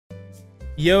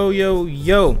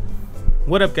Yo,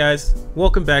 what up guys?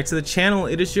 Welcome back to the channel.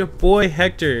 It is your boy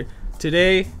Hector.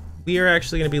 Today we are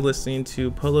actually going to be listening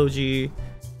to Polo G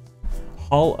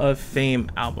Hall of Fame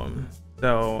album.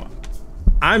 So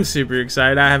I'm super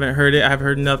excited. I haven't heard it. I've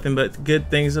heard nothing but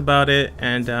good things about it,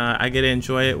 and I get to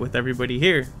enjoy it with everybody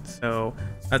here. So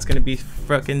that's going to be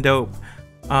fucking dope.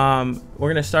 We're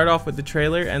going to start off with the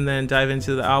trailer and then dive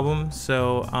into the album.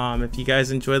 So if you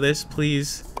guys enjoy this,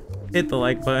 please hit the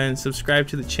like button, subscribe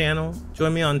to the channel,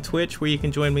 join me on Twitch where you can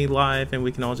join me live and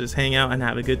we can all just hang out and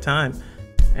have a good time.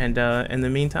 And in the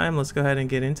meantime, let's go ahead and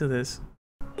get into this.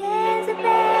 To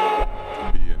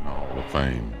be in the Hall of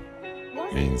Fame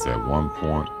means at one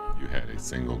point you had a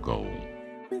single goal,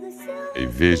 a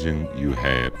vision you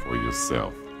had for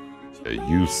yourself that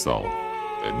you saw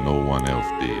that no one else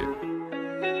did.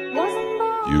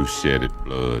 You shedded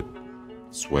blood,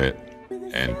 sweat,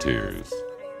 and tears.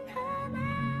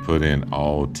 Put in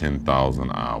all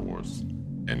 10,000 hours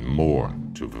and more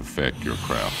to perfect your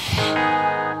craft.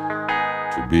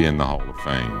 To be in the Hall of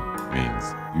Fame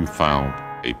means you found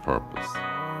a purpose.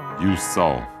 You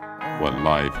saw what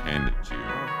life handed you,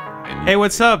 and you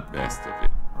what's up? made the best of it.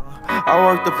 I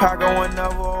worked the pack, I went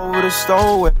never over the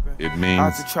store. It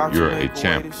means you're a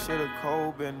champion,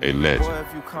 a legend.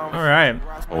 All right.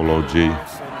 Polo G,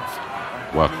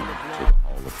 welcome to the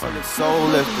Hall of Fame. Soul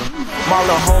lifter. My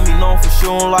little homie known for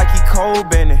shooting like he cold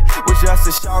bending. Was just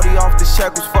a shouty off the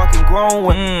check, was fucking grown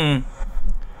when.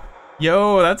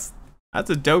 Yo, that's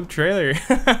a dope trailer.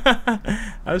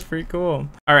 That was pretty cool.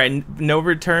 All right, No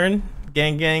Return,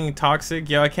 Gang Gang, Toxic.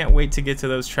 Yo, I can't wait to get to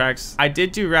those tracks. I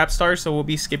did do Rap Star, so we'll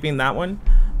be skipping that one.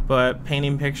 But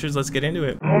Painting Pictures, let's get into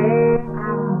it.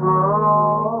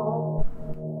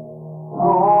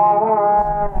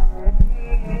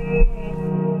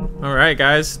 All right,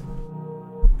 guys.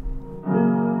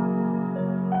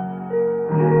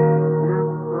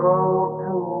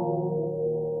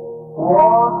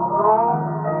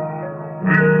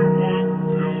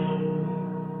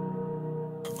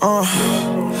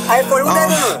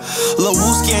 Lil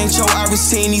Wooski ain't your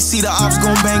Iverson. He see the ops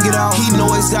gon' bang it out. He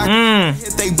know exactly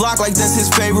hit they block like that's his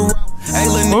favorite route. Hey,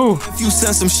 lil' if you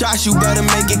send some shots, you better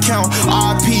make it count.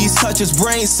 RPs touch his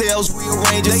brain cells,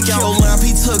 rearrange his kill lamp.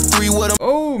 He took 3 with him.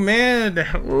 Oh man,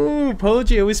 ooh, Polo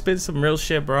G always spit some real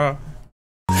shit, bro.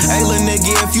 Hey, lil'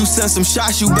 nigga, if you send some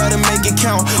shots, you better make it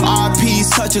count. RPs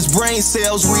touch his brain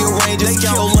cells, rearrange his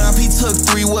kill lamp. He took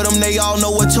 3 with him, they all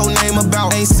know what your name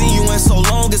about. Ain't seen you in so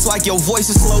long, it's like your voice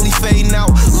is slowly fading out.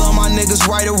 Love my niggas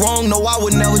right or wrong, no, I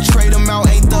would never trade them out.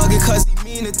 Ain't thuggin' cause he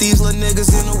mean that these little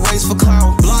niggas in a race for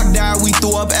clout. Block died, we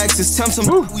threw up X's, tempt some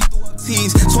we threw up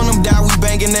T's. Swing them down, we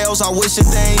banging nails, I wish that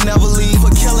they ain't never leave.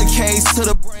 Put killer case to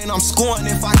the brain, I'm scoring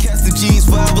if I catch the G's.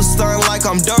 Forever stern like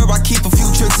I'm Derb, I keep a few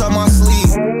tricks up my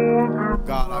sleeve.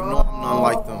 God, I know I'm not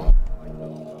like them.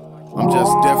 I'm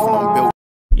just different, I'm built.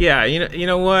 Yeah, you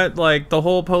know what? Like the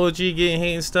whole Polo G getting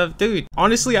hate and stuff, dude.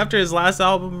 Honestly, after his last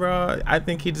album, bro, I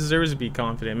think he deserves to be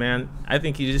confident, man. I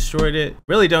think he destroyed it.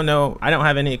 Really don't know. I don't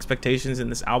have any expectations in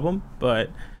this album, but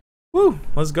woo,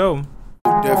 let's go.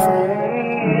 Different.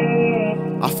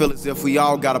 I feel as if we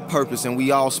all got a purpose and we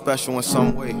all special in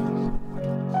some way.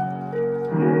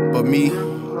 But me,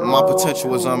 my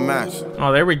potential is unmatched.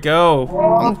 Oh, there we go.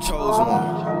 I'm the chosen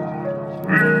one.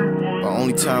 But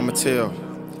only time will tell.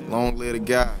 Long live the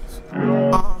guys.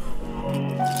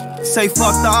 Say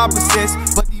fuck the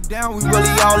opposites, but deep down we really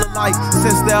all alike.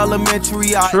 Since the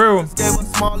elementary, I gave us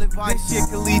small advice. Shit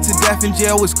could lead to death in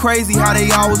jail. Was crazy how they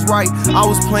always right. I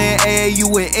was playing AAU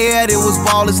with Ed, it was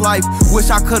ballers life. Wish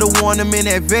I could've won him in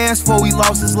advance before we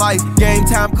lost his life. Game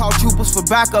time, called troopers for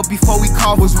backup before we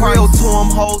called. Was real to him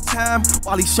whole time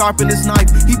while he sharpened his knife.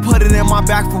 He put it in my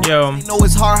back for real. He know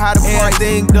it's hard how to fight.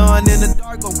 Everything done in the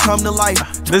dark gon' come to life.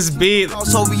 This beat.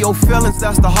 Cross over your feelings,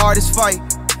 that's the hardest fight.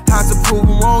 Had to prove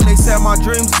them wrong, they said my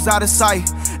dreams was out of sight.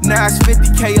 Now it's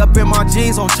 50K up in my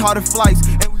jeans on charter flights,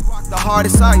 and we rock the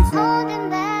hardest ice.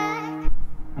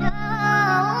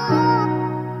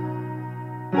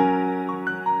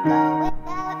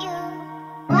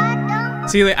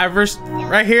 See, like,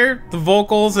 right here, the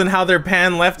vocals and how they're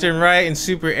panned left and right and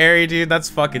super airy, dude. That's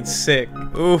fucking sick.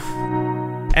 Oof.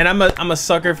 And I'm a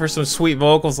sucker for some sweet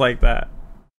vocals like that.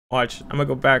 Watch, I'm gonna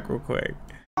go back real quick.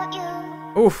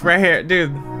 Oof, right here,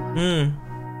 dude.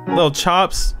 Little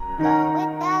chops.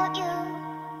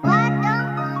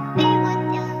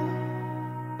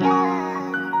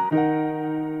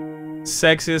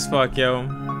 Sexy as fuck, yo.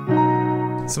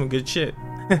 Some good shit.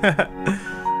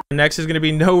 Next is gonna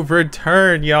be No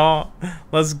Return, y'all.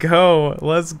 Let's go.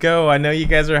 Let's go. I know you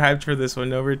guys are hyped for this one,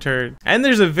 No Return. And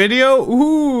there's a video.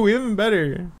 Ooh, even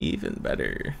better. Even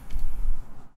better.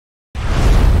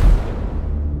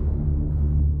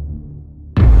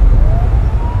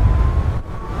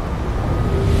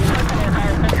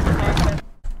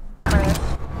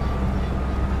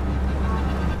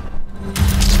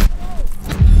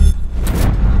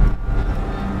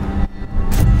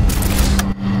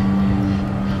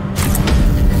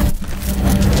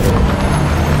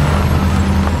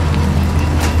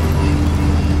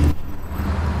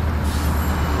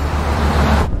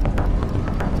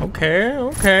 Okay,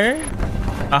 okay.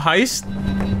 A heist?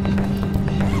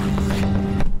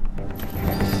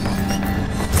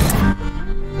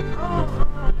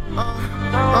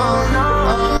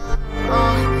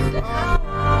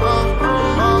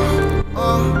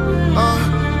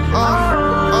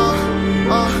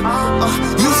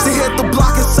 Used to hit the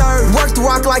block and serve. Work the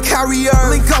rock like Harrier.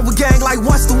 Link up with gang like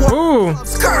what's the one? Ooh.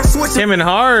 Came in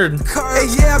hard. Hey,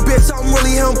 yeah, bitch, I'm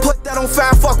really him. Put that on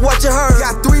fire, fuck what you heard.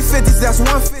 Got 350s, that's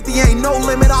 150. Ain't no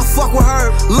limit, I fuck with her.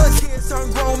 Look, kids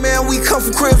turn grown, man. We come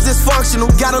from cribs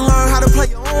dysfunctional. Gotta learn how to play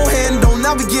your own hand. Don't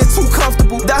never get too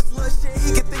comfortable. That's little shit.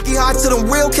 He can think he hot to them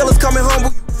real killers coming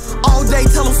humble. All day,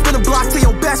 tell them spin a block till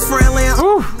your best friend land.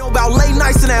 Know about late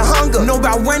nights and that hunger. Know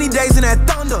about rainy days and that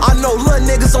thunder. I know little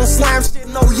niggas on slam shit.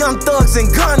 No young thugs and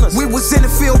gunners. We was in the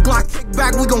field, Glock kick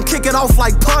back. We gon' kick it off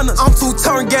like punters. I'm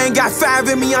two-turn gang, got 5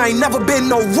 in me. I ain't never been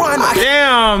no runner.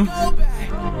 Damn.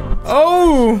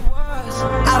 Oh.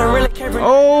 I don't really care for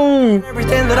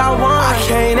everything that I want. I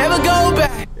can't ever go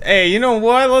back. Hey, you know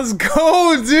what? Let's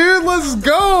go, dude. Let's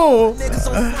go. Niggas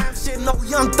on slam shit, no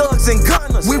young thugs and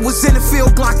gunners. We was in the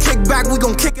field, Glock kick back. We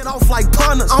gon' kick it off like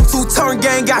punters. I'm two-turn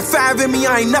gang, got 5 in me.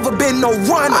 I ain't never been no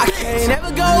runner. I can't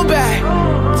ever go back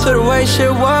to the way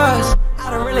shit was. I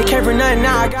don't really care for nothing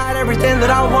now. I got everything that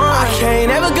I want. I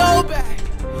can't ever go back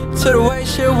to the way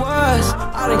shit was.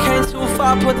 I done came too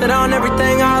far, put that on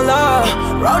everything I love.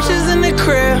 Roaches in the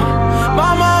crib,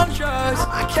 mama on drugs.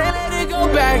 I can't let it go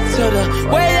back to the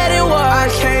way that it was. I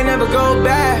can't ever go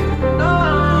back.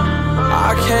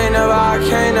 I can't never. I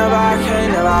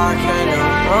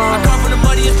come from the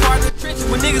muddiest part of the trenches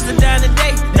when niggas are down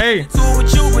today. Hey. Tour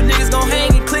with you, but niggas gon'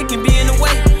 hang and click and be in the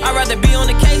way. I'd rather be on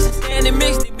the case and stand and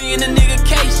mix than be in the nigga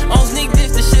case. On sneak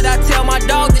this, the shit I tell my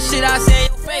dog, the shit I say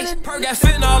in your face. Perk got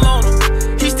fentanyl on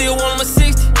him, he still want him a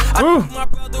 60. I took my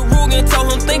brother Rugen,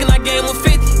 told him thinking I gave him a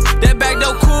 50. That back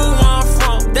door cool where I'm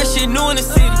from, that shit new in the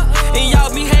city. And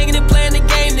y'all be hanging and playing the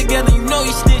game together, you know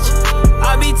you snitching.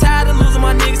 I be tired of losing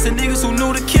my niggas to niggas who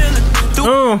knew the killer.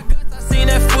 I seen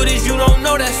that footage, you don't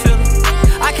know that feeling.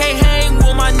 I can't hang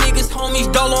with my niggas,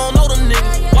 homies, Dolo don't know them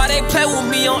niggas. Why they play with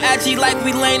me on IG like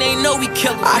we lame, they know we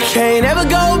kill them. I can't ever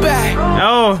go back.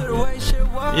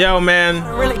 Yo, man.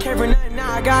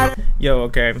 Yo,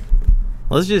 okay.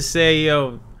 Let's just say,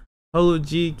 yo, Polo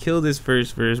G killed his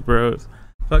first verse, bro.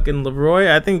 Fucking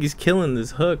Leroy, I think he's killing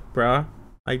this hook, bro.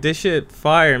 Like, this shit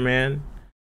fire, man.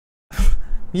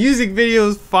 Music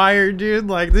videos fire, dude.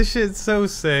 Like, this shit's so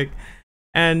sick.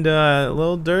 And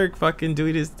Lil Durk fucking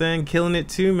doing his thing, killing it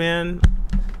too, man.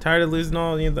 Tired of losing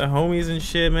all the homies and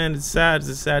shit, man. It's sad. It's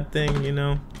a sad thing, you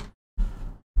know.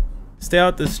 Stay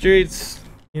out the streets,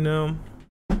 you know.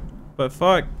 But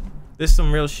fuck, this is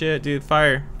some real shit, dude.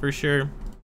 Fire for sure.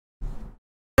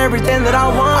 Everything that I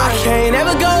want, I can't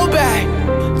ever go back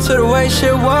to the way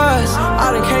shit was.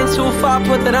 I done came too far,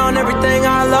 put that on everything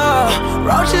I love.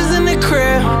 Roaches in the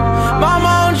crib,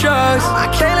 mama on drugs.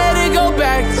 I can't let it go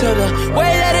back to the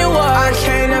way that it was. I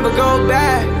can't ever go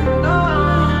back.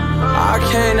 I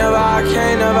can't never.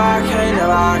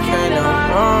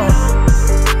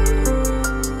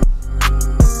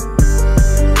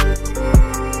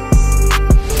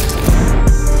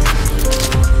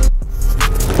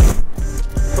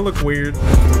 It look weird.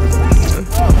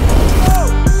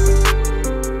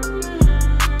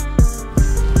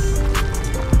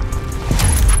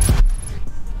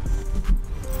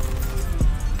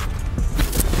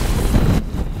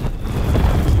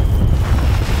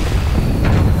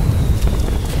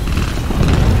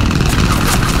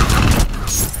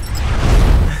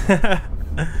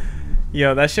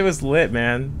 Yo, that shit was lit,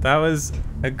 man. That was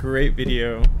a great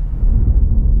video.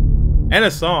 And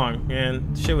a song,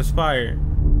 man. Shit was fire.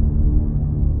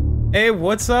 Hey,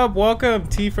 what's up? Welcome,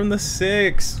 T from the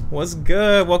 6. What's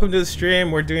good? Welcome to the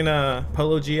stream. We're doing a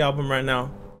Polo G album right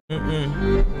now.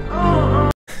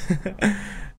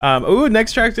 Ooh,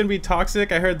 next track's gonna be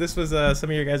Toxic. I heard this was some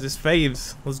of your guys'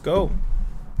 faves. Let's go.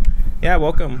 Yeah,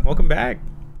 welcome. Welcome back.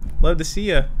 Love to see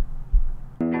ya.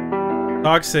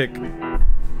 Toxic.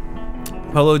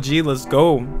 Polo G, let's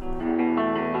go.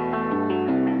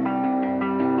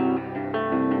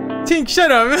 Tink,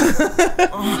 shut up.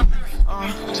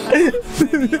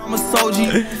 I'm a soldier,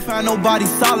 you won't find nobody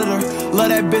solider. Love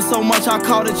that bitch so much I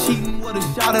called her cheating with a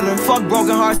shot at her. Fuck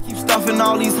broken hearts, keep stuffing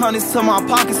all these honeys till my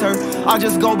pockets hurt. I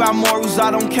just go by morals,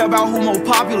 I don't care about who more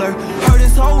popular. Heard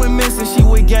this hoe went missing, she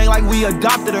with gang like we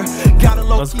adopted her. Got a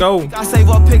low Let's go. I save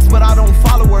her pics but I don't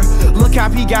follow her. Look how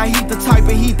he got heat, the type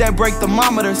of heat that break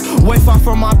thermometers. Way far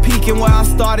from my peak and where I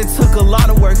started took a lot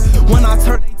of work. When I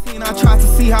turned 18 I tried to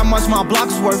see how much my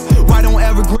block's worth. Right on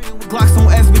Evergreen with Glocks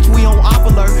on S, bitch, we on op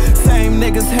alert. Same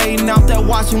niggas hating out there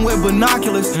watching with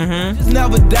binoculars. Just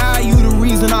never die, you the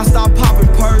reason I stopped popping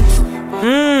perks.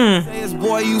 Says,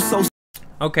 boy, you so.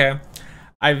 Okay,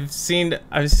 I've seen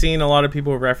a lot of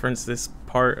people reference this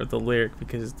part of the lyric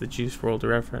because the Juice WRLD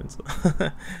reference.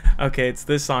 Okay, it's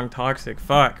this song, Toxic.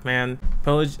 Fuck, man.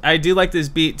 I do like this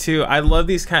beat too. I love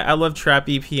these I love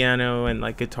trappy piano and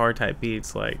like guitar type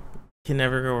beats. Like, can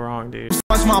never go wrong, dude.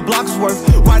 My block's worth.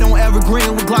 Right on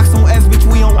Evergreen with Glocks on S,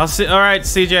 bitch, we on. I'll see. All right,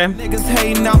 CJ. Niggas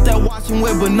hating out there watching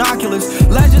with binoculars.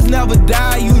 Legends never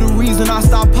die, you the reason I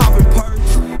stopped popping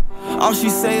perks. All she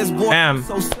say is, boy, I'm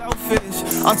so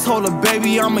selfish. I told her,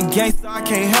 baby, I'm a gangster, I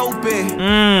can't help it.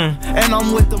 And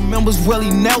I'm with the members, really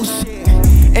nail shit.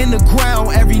 In the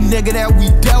ground, every nigga that we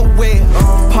dealt with.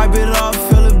 Pipe it up,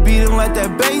 feel it beating like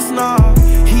that bass knob.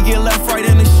 He get left right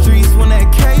in the streets when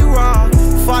that K-Rock.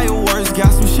 Fireworks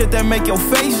got some shit that make your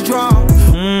face drop.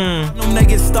 Them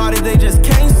niggas started, they just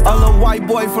can't stop. A little white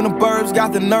boy from the burbs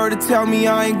got the nerve to tell me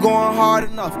I ain't going hard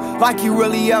enough. Like you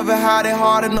really ever had it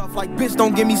hard enough. Like, bitch,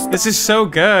 don't give me this is so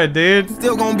good, dude.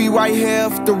 Still gonna be right here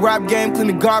if the rap game clean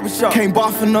the garbage up. Can't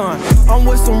bar for none. I'm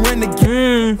with some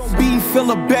renegade. Be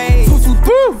fill a bay.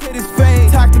 Hit his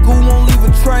face. Tactical won't leave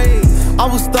a trace. I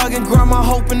was thugging grandma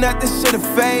hoping that this shit a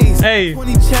phase. Hey.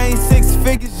 20 chains, 6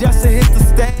 figures just to hit the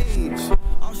stage.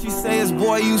 All she say is,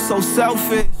 boy, you so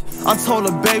selfish. I told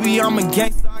her, baby, I'm a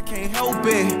gangster, I can't help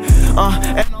it.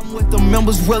 And I'm with the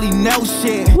members, really nail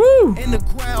shit. In the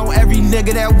ground, every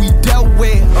nigga that we dealt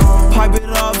with. Pipe it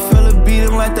up, feel it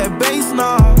beating like that bass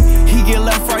knob. He get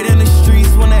left right in the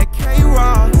streets when that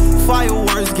K-Rock.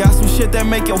 Fireworks got some shit that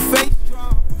make your face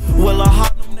drop. Well, how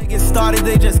them niggas started,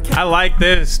 they just can't. I like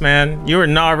this, man. You are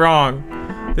not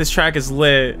wrong. This track is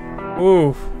lit.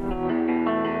 Ooh.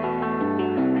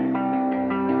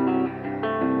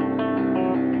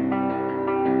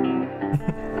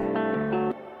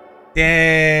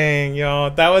 Dang,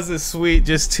 yo, that was a sweet,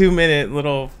 just 2-minute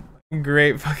little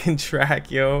great fucking track,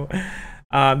 yo.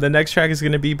 The next track is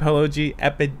gonna be Polo G,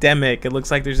 Epidemic. It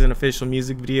looks like there's an official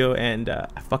music video, and I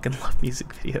fucking love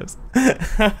music videos.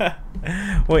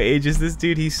 What age is this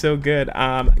dude? He's so good.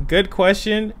 Good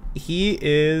question. He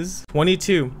is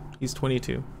 22. He's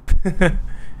 22.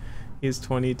 He's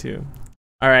 22.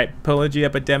 All right, Polo G,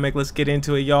 Epidemic. Let's get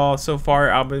into it, y'all. So far,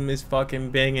 album is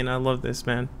fucking banging. I love this,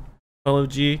 man. Polo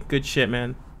G, good shit,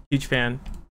 man. Huge fan.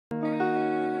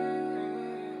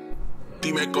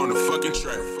 D-Mac on the fucking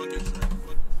track.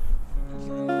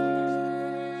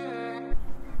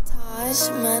 Tosh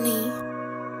money.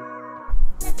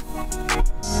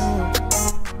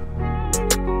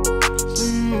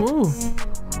 Ooh.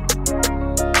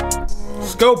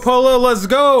 Let's go, Polo. Let's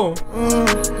go.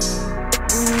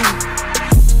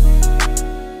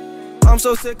 I'm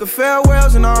so sick of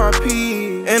farewells and RIP.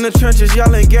 In the trenches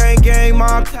yelling gang gang,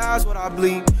 mob ties what I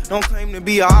bleed. Don't claim to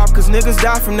be a op cause niggas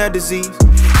die from that disease.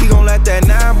 He gon' let that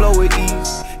 9 blow with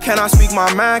ease. Can I speak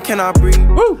my mind, can I breathe?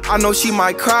 Woo. I know she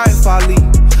might cry if I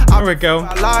leave. There we go.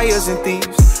 Liars and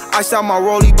thieves. I sell my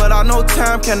rollie but I know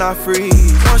time cannot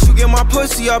freeze. Once you get my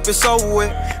pussy up it's over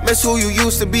with. Miss who you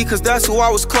used to be cause that's who I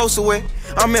was closer with.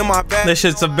 I'm in my bag. This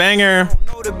shit's a banger.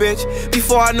 The bitch.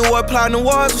 Before I knew what platinum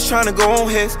was trying to go on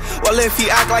his. Well, if he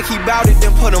act like he bout it,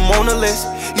 then put him on the list.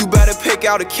 You better pick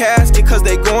out a casket, cause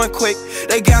they going quick.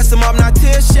 They gas him up, not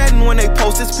tears shedding when they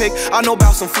post his pic. I know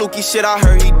about some fluky shit, I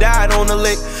heard he died on the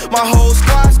lick. My whole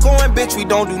squad's going, bitch, we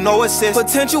don't do no assist.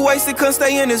 Potential wasted, couldn't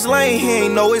stay in his lane, he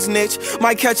ain't know his niche.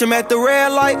 Might catch him at the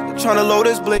red light, trying to load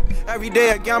his blick. Every day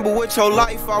a gamble with your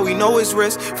life, all we know is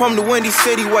risk. From the windy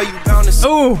city where you bound to see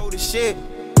the shit.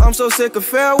 I'm so sick of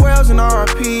farewells and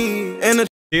RIP.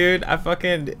 Dude, I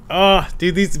fucking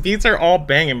dude, these beats are all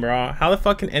banging, bro. How the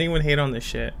fuck can anyone hate on this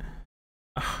shit?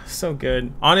 Oh, so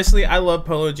good. Honestly, I love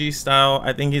Polo G's style.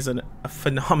 I think he's a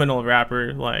phenomenal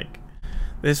rapper. Like,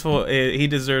 he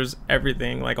deserves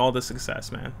everything, like all the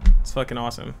success, man. It's fucking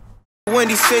awesome.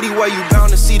 Windy city where you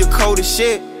bound to see the coldest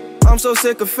shit. I'm so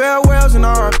sick of farewells and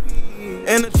RIP.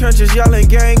 In the trenches yelling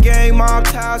gang gang, mob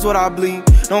ties what I bleed.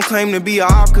 Don't claim to be a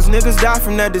op cause niggas die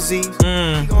from that disease.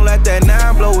 He gon' let that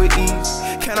 9 blow with ease.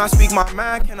 Can I speak my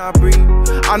mind, can I breathe?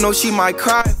 I know she might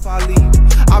cry if I leave.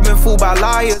 I've been fooled by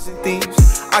liars and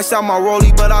thieves. I sell my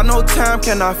rollie, but I know time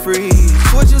cannot freeze.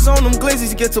 Switches on them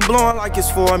glizzies get to blowing like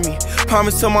it's for me.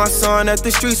 Promise to my son that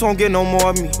the streets won't get no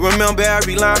more of me. Remember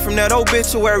every line from that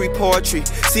obituary poetry.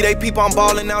 See they peep I'm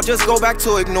ballin' now, just go back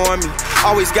to ignore me.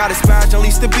 Always gotta spaz, at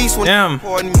least the beast when they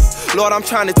supporting me. Lord, I'm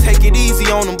trying to take it easy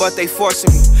on them, but they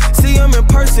forcing me. See him in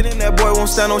person and that boy gon'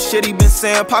 stand on shit he been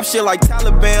saying. Pop shit like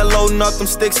Taliban, loading up them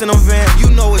sticks in them van. You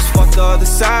know it's fuck the other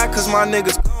side, cause my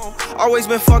niggas gone. Always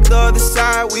been fuck the other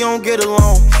side, we don't get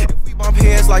along. If we bump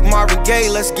heads like Marvin Gaye,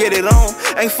 let's get it on.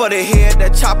 Ain't for the head,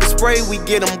 that chopper spray, we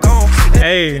get them gone.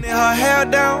 Hey. Her hair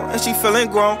down and she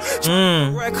feeling grown.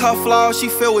 Wreck her flaws, she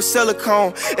filled with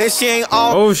silicone. And she ain't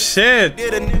all. Oh shit.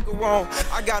 Did a nigga wrong.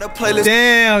 I got a playlist.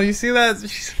 Damn, you see that?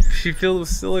 She filled with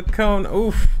silicone.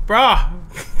 Oof, brah.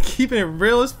 Keeping it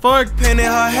real as fuck. Pinning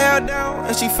her hair down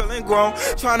and she feeling grown.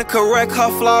 Trying to correct her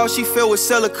flaws, she filled with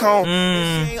silicone.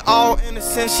 And she ain't all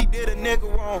innocent, she did a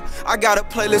nigga wrong. I got a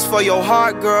playlist for your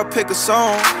heart, girl. Pick a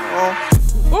song.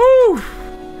 Ooh.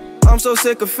 I'm so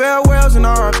sick of farewells and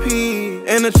R.I.P.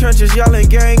 In the trenches yelling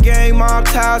gang gang, mob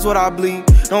ties what I bleed.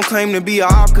 Don't claim to be a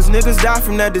op cause niggas die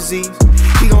from that disease.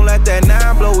 He gon' let that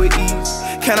 9 blow with ease.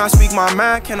 Can I speak my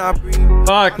mind, can I breathe?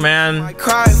 Fuck man. I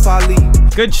cry if I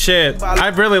leave. Good shit. I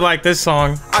really like this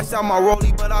song. I sound my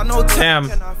rollie, but I know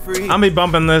damn. I'll be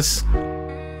bumping this.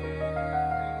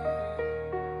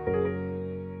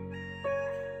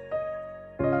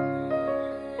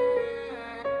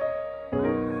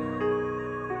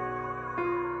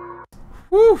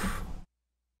 Woo.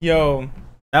 Yo,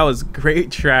 that was a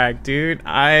great track, dude.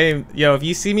 Yo, if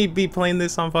you see me be playing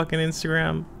this on fucking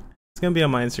Instagram, it's gonna be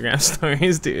on my Instagram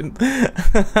stories, dude.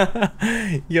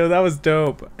 Yo, that was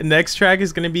dope. Next track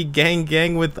is gonna be Gang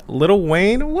Gang with Lil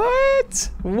Wayne.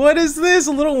 What is this?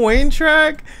 A Lil Wayne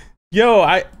track? Yo,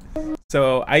 I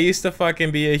used to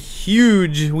fucking be a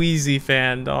huge Wheezy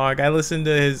fan, dog. I listened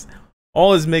to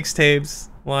all his mixtapes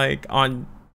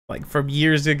from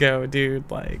years ago, dude.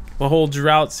 Like the whole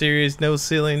Drought series, No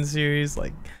Ceiling series,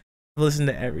 like listen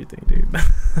to everything, dude.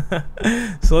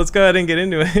 So let's go ahead and get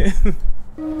into it.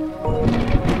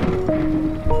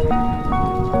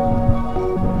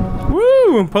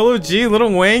 Woo! Polo G,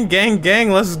 Lil Wayne, Gang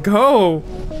Gang, let's go.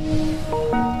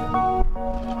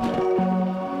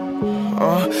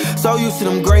 So used to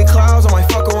them gray clouds, I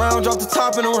might fuck around, drop the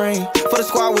top in the rain. For the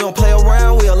squad, we don't play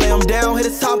around, we'll lay him down, hit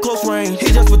his top close range. He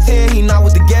just with 10, he not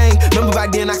with the gang. Remember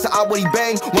back then, asked out what he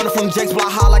bang. Running from Jake's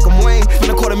block high like I'm Wayne.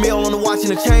 Spend a $250,000 on the watch and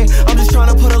the chain. I'm just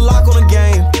trying to put a lock on the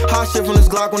game. Hot shit from this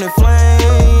Glock when it flame.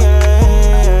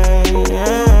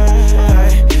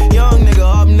 Young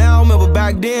nigga up now, remember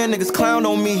back then, niggas clown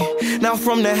on me. Now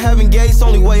from the heaven gates,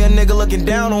 only way a nigga looking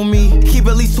down on me. Keep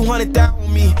at least 200,000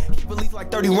 on me. Keep at least like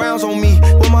 30 rounds on me.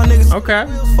 When my niggas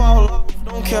fall off,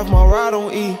 don't care if my ride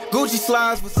on E. Gucci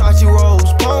slides, Versace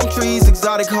rolls, palm trees,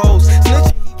 exotic hoes.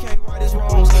 Snitching, he can't right his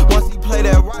wrongs. Once he play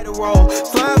that right or roll,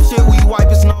 slime shit, we wipe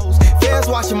his nose. Fans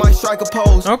watching my strike a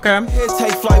pose. Okay. Here,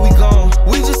 take flight, we gone.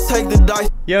 We just take the dice.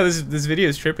 Yeah, this video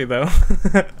is trippy though.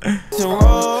 So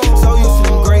used to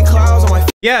them gray clouds on my.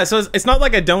 Yeah, so it's not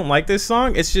like I don't like this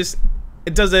song. It's just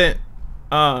it doesn't.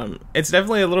 It's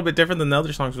definitely a little bit different than the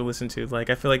other songs we listen to. Like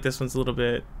I feel like this one's a little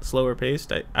bit slower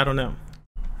paced. I don't know.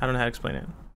 I don't know how to explain it.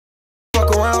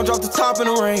 Fuck around, drop the top in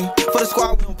the rain. For the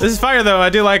squad, this is fire though. I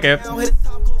do like it.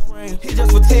 He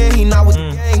just with 10, he not with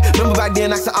the gang. Remember back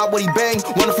then, asked out what he bang.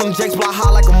 Running from Jake's block high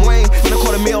like I'm Wayne. Spend a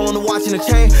 $250,000 on the watch and the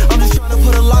chain. I'm just trying to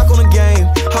put a lock on the game.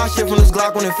 Hot shit from this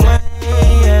Glock when it flame.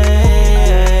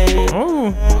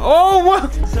 Oh,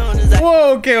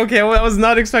 whoa, okay, well, I was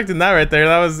not expecting that right there.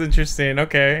 That was interesting.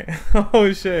 Okay.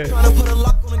 Oh shit. Trying to put a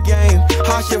lock on the game.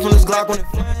 Hot shit from this Glock when it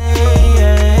flame.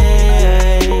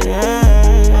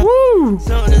 Woo!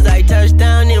 Soon as I touch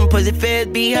down, them pussy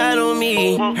feds be hot on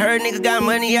me. Heard niggas got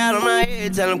money out of my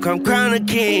head, tell them come crown a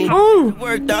king. Ooh.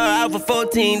 Worked all out for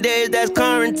 14 days, that's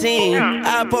quarantine.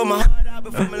 I put my heart out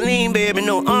before my lean, baby,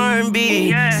 no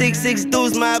R&B. 6'6"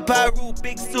 dudes, my pyro,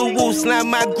 big suit, woo, slam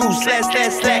my groove, slash,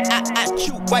 I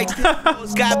chew, white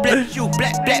clothes, God bless you,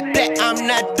 black, I'm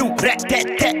not through, black, tat.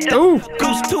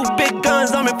 Goose, 2 big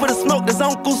guns on me for the smoke, that's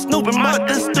Uncle Snoop and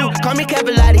Martha Stu. Call me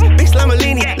Cavallati, big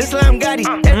Slamalini, little Slam Gotti.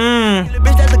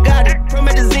 Bitch, that's a Gotti. From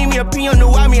Medizimi, a P on the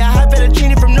Wami, I hot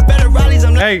fettuccine from the better rallies.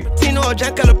 I'm like Tino or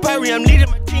Jack Calipari, I'm leading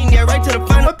my team, yeah, right to the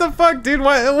final. What the fuck, dude?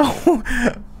 What?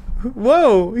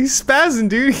 Whoa, he's spazzing,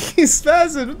 dude. He's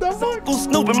spazzing. What the fuck?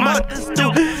 Snoop and Martha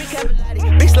Stu.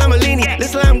 Big Slamalini, little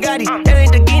Slam Gotti. That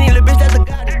ain't the Guinea, little bitch, that's a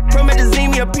Gotti. From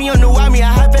Medizimi, a P on the Wami,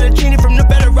 I hot fettuccine from the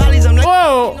better rallies. I'm like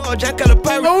Tino or Jack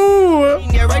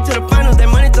Calipari. Yeah, right to the finals. That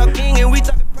money talking and we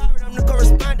talking private. I'm the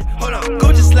correspondent. Hold on,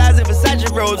 Gucci slides and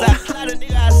Versace rolls. I slide a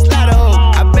nigga, I slide a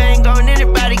hoe. I bang on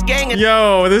anybody, gang.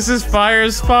 Yo, this is fire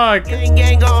as fuck.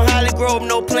 Gang on Holly Grove,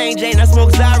 no plain Jane. I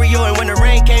smoke Zario, and when the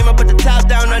rain came, I put the top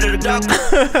down under the dark.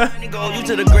 Go you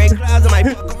to the gray clouds, I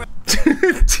might fuck around.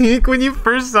 Tink, when you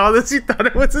first saw this, you thought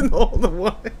it was an old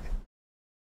one.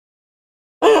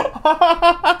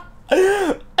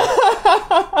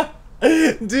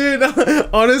 Dude,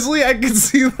 honestly, I could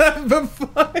see that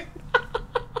before.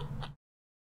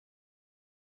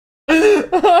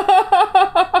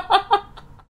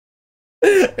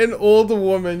 An old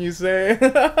woman, you say?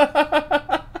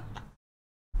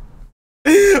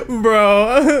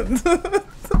 Bro.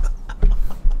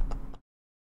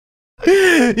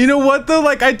 You know what though?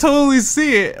 Like, I totally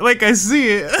see it. Like, I see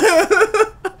it.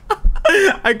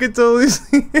 I could totally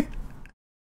see it.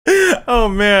 Oh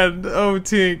man. Oh,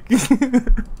 Tink.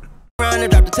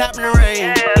 Drop the top in the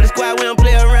rain. The squad, we don't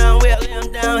play around. We'll lay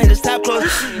him down, hit his top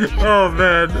close. Oh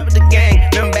man. The gang,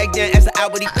 remember back then, as the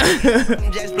out with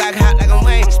I'm just black hot like I'm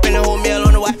Wayne. Spend a whole meal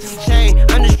on the watch and the chain.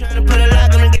 I'm just trying to put a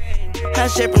lock on the game.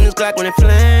 Hot shit from this Glock when it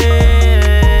flame.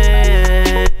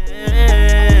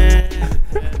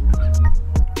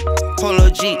 Polo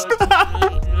G.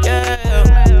 Yeah.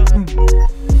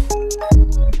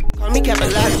 Call me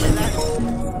Capilati.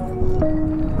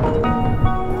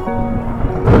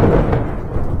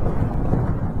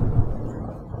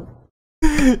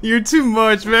 You're too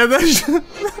much, man. That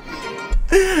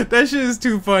shit is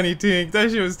too funny, Tink.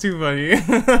 That shit was too funny.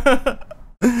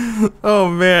 Oh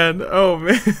man. Oh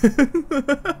man.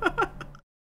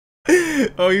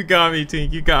 Oh, you got me,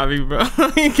 Tink. You got me, bro.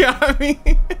 You got me.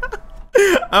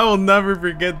 I will never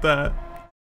forget that.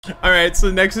 Alright,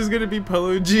 so next is gonna be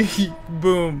Polo G.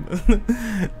 Boom.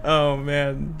 Oh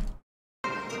man.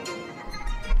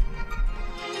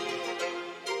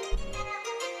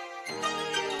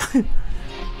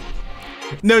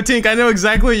 No, Tink, I know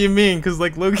exactly what you mean, because,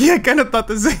 like, Loki, I kind of thought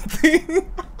the same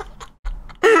thing.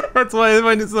 That's why I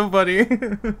find it so funny.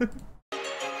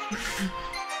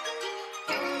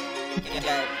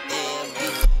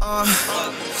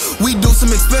 We do some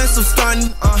expensive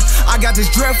stunning. I got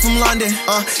this drip from London.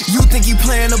 You think he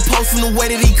playing the post from the way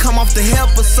that he come off the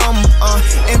hip or something?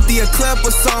 Empty a clip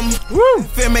or something. Woo!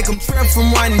 Fear make him trip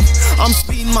from running. I'm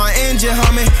speeding my engine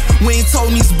humming. We ain't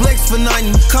told these blicks for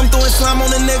nothing. Come through and slam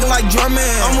on a nigga like German.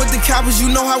 I'm with the coppers, you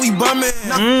know how we bumming.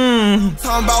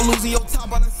 Talking about losing your top,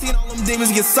 but I seen all them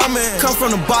demons get summoned. Come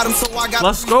from the bottom, so I got.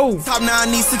 Let's go. Top now I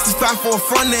need 65 for a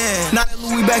front end. Now that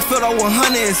Louis back filled out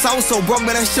 100s. I was so broke,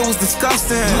 man, that shit was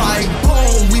disgusting. Like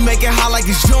boom, we make it hot like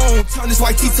it's June. Turn this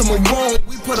white tee to maroon.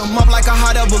 We put them up like a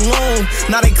hot air balloon.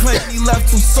 Now they claim he left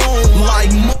too soon.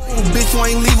 Like move, bitch, you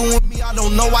ain't leaving with me. I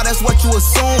don't know why that's what you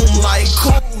assume. Like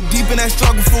cool, deep in that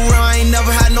struggle for real. I ain't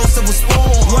never had no silver spoon.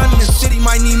 Running the city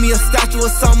might need me a statue or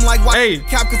something like white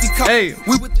cap cause he come. Hey.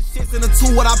 We with the shits in the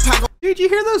two what I pack. Dude, you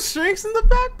hear those strings in the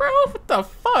back, bro? What the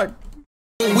fuck?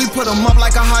 We put him up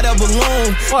like a hot air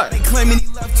balloon. What? They claiming he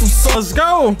left too soon. Let's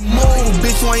go. Move,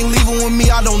 bitch, you ain't leaving with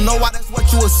me. I don't know why that's what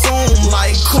you assume.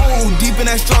 Like cool, deep in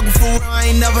that struggle for real.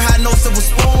 I ain't never had no silver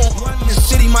spoon. Running the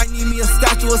city might need me a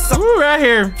statue or something. Ooh, right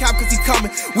here. Cap cause he coming.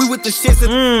 We with the shits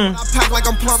and I pack like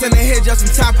I'm plumbing. Send the head just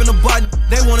from tapping the button.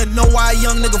 They wanna know why a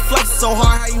young nigga flex so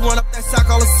hard. How you run up that sack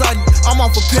all of a sudden? I'm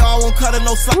off a pill, I won't cut her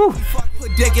no slack.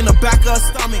 Put dick in the back of her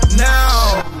stomach.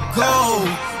 Now go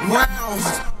rounds,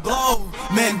 blow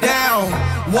man down.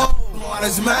 Whoa,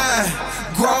 water's mine,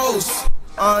 gross.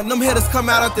 Them hitters come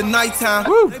out at the nighttime.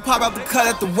 They pop out the cut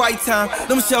at the right time.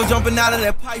 Them shells jumping out of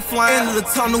that pipeline. End of the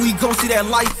tunnel, we gon' see that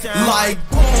light shine. Like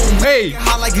boom, hey,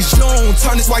 hot like it's June.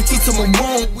 Turn this white tee to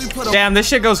maroon. We put damn, this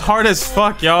shit goes hard as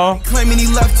fuck, y'all. Claiming he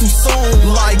left too soon.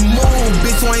 Like move,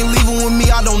 bitch, you ain't leaving with me.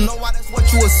 I don't know why that's what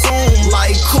you assume.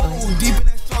 Like cool, deep in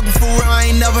that struggle for real. I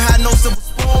ain't never had no silver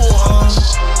spoon.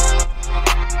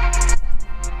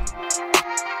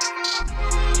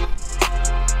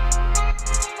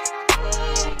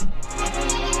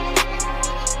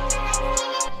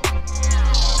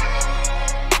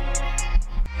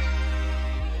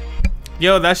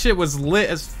 Yo, that shit was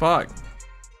lit as fuck.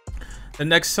 The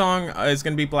next song is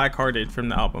gonna be Black Hearted from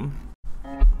the album.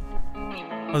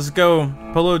 Let's go.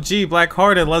 Polo G, Black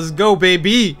Hearted, let's go,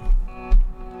 baby.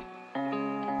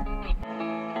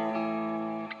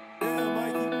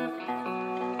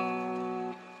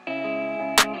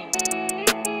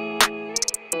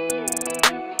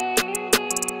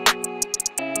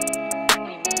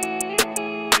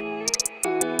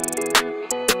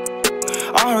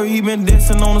 I heard he been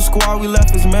dancing on the squad, we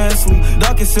left his man sleep.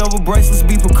 Ducking silver bracelets,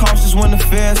 be precautious when the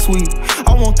fair sweep.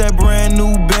 I want that brand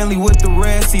new Bentley with the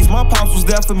red seats. My pops was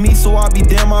there for me, so I be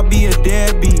damn, I be a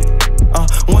deadbeat.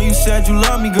 When you said you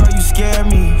love me, girl, you scared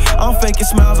me. I'm faking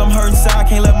smiles, I'm hurting inside,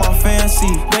 can't let my fans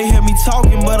see. They hear me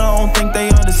talking, but I don't think they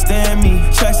understand me.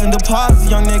 Checks and deposits,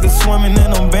 young niggas swimming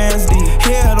in them bands deep.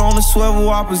 Head on the swivel,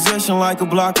 opposition like a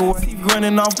block away. Keep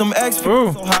grinning off them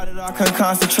experts, so how did I couldn't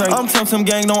concentrate? I'm Tum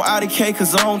gang, don't IDK,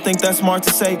 cause I don't think that's smart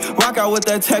to say. Rock out with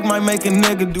that tech, might make a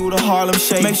nigga do the Harlem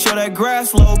Shake. Make sure that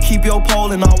grass low, keep your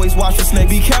pole, and always watch the snake.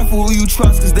 Be careful who you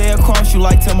trust, cause they'll cross you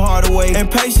like Tim Hardaway.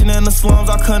 Impatient in the slums,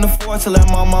 I couldn't afford to let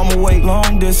my mama wait.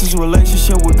 Long distance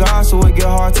relationship with God, so it get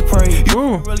hard to pray.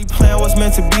 You really plan what's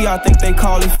meant to be, I think they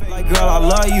call it fate. Like, girl, I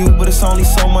love you, but it's only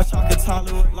so much I can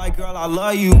tolerate. Like, girl, I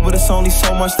love you, but it's only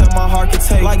so much that my heart can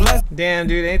take. Like, let's damn,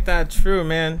 dude, ain't that true,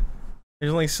 man?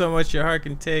 There's only so much your heart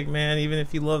can take, man, even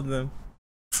if you love them.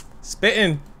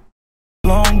 Spitting.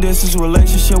 long distance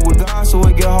relationship with God, so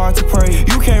it get hard to pray.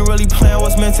 You can't really plan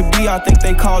what's meant to be, I think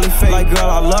they call it fate. Like, girl,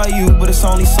 I love you, but it's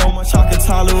only so much I can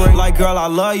tolerate. Like, girl, I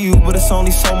love you, but it's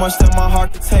only so much that my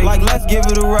heart can take. Like, let's give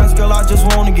it a rest, girl, I just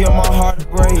wanna get my heart a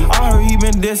break. I heard he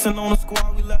been dissing on the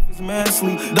squad, we left his man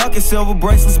sleep. Ducking silver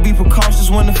bracelets, be precautious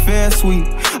when the fair sweep.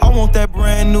 I want that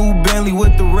brand new Bentley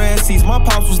with the red seats. My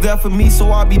pops was there for me,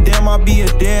 so I be damn, I be a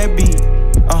deadbeat.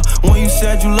 When you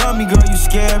said you love me, girl, you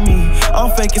scared me.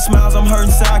 I'm faking smiles, I'm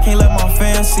hurting inside, can't let my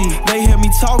fans see. They hear me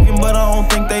talking, but I don't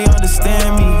think they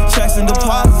understand me. Checks and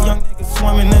deposits, young niggas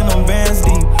swimming in them bands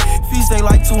deep. Fees stay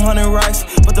like 200 racks,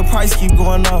 but the price keep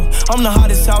going up. I'm the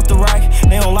hottest out the rack,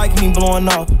 they don't like me blowing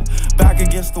up. Back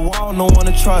against the wall, no one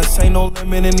to trust. Ain't no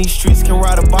limit in these streets, can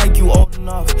ride a bike, you old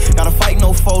enough. Gotta fight,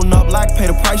 no folding up, like pay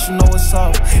the price, you know what's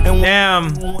up. And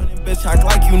damn, bitch, act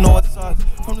like you know what's up.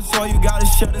 From the soil, you gotta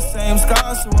share the same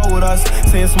skies to roll with us.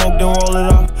 Saying smoke, then roll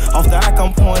it up. Off the act,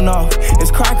 I'm pouring up.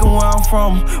 It's cracking where I'm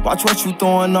from. Watch what you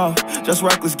throwing up. Just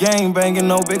reckless game banging,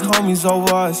 no big homies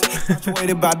over us.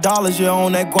 Graduated by dollars, yeah,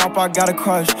 on that guap, I got a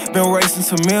crush. Been racing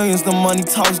to millions, the money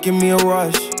talks give me a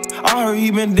rush. I heard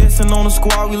he been dissing on the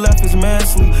squad, we left his man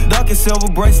sleep. Ducking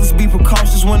silver bracelets, be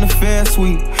precautious when the fair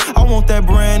sweep. I want that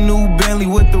brand new Bentley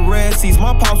with the red seats.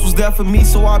 My pops was there for me,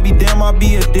 so I be damn, I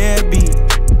be a deadbeat.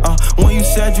 When you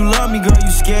said you love me, girl,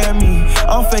 you scared me.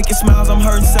 I'm faking smiles, I'm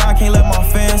hurting inside, can't let my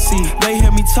fans see. They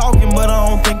hear me talking, but I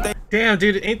don't think they. Damn,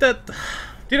 dude, ain't that.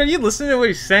 Dude, are you listening to what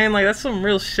he's saying? Like, that's some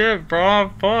real shit,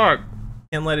 bro. Fuck.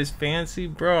 Can't let his fans see,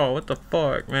 bro. What the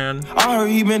fuck, man? I heard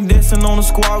he been dissing on the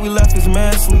squad, we left his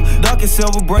man sleep. Ducking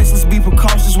silver bracelets, be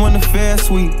precautious when the fair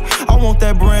sweep. I want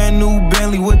that brand new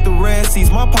Bentley with the red seats.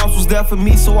 My pops was there for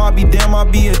me, so I be damn, I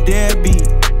be a deadbeat.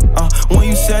 When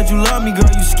you said you love me, girl,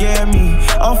 you scared me.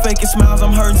 I'm faking smiles,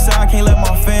 I'm hurting inside, can't let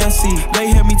my fans see.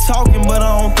 They hear me talking, but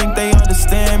I don't think they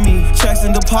understand me. Checks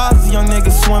and deposits, young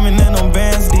niggas swimming in them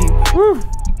bands deep. Woo.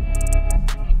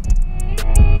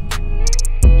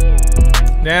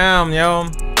 Damn, yo.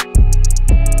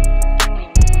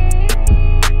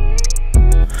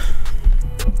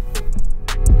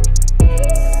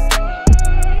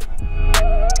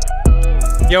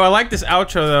 Yo, I like this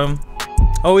outro though.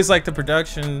 Always like the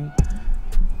production.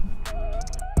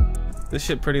 This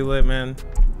shit pretty lit, man.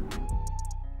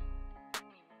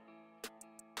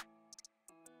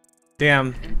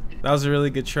 Damn, that was a really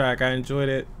good track. I enjoyed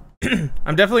it.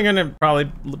 I'm definitely gonna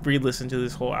probably re-listen to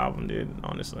this whole album, dude,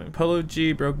 honestly. Polo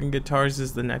G, Broken Guitars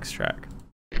is the next track.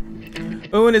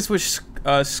 Oh, and it's with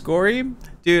Scory.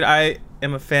 Dude, I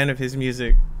am a fan of his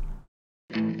music.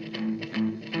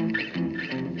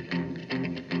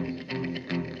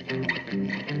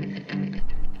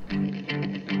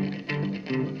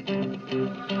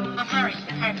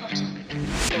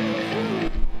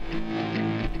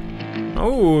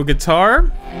 Oh,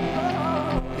 guitar.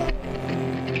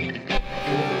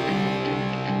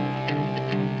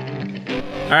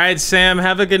 All right, Sam,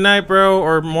 have a good night, bro,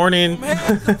 or morning.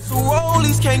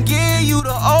 Rollies can't get you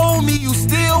to owe me. You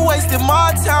still wasting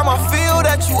my time. I feel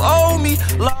that you owe me.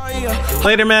 Liar.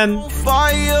 Later, man.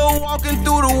 Fire, walking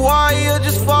through the wire.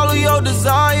 Just follow your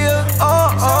desire.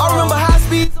 I remember high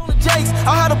speeds on the Jakes.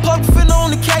 I had a plug fin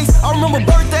on the case. I remember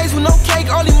birthdays with no cake.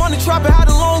 Early money trapping, had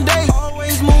a long day.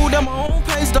 Always moved at my own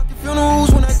pace. Stuck in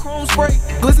funerals when that chrome spray.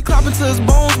 Glizzy clapping till his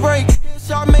bones break.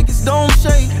 Shot make his dome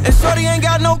shake. And shorty ain't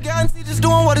got no guarantee, just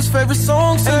doing what his favorite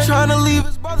songs say. Ain't trying to leave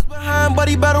his brothers behind, but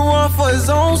he better run for his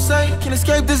own sake. Can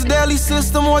escape this deadly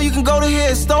system, or you can go to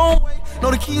his stone way.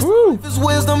 Know the keys to his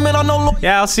wisdom, and I know.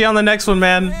 Yeah, I'll see you on the next one,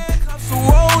 man. So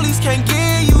rollies can't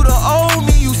get you to owe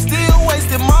me. You still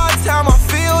wasting my time. I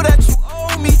feel that you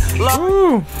owe me.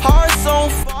 Like hearts on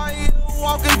fire,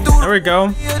 walking through. There we go.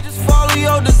 Just follow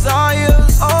your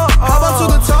desires. How about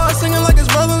two guitars singing like his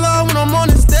brother love when I'm on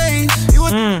the stage?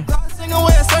 Sing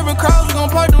away at certain crowds, we gon'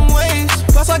 part them ways.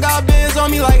 Plus I got bands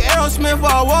on me like Aerosmith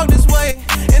while I walk this way.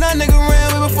 And that nigga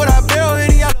ran way before that bear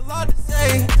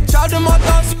trapped in my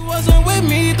thoughts, you wasn't with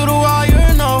me through the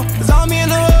wire, no. Cause I'm in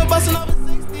the hood, busting up a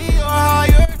 60 or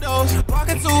higher dose.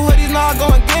 Rockin' 2 hoodies, not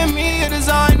gonna give me a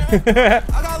designer.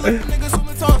 I got little niggas who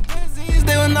been talking disease,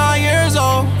 they were 9 years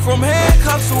old. From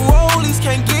handcuffs to rollies,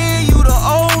 can't get you to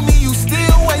owe me. You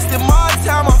still wasting my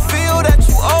time, I feel that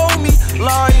you owe me.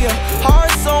 Liar,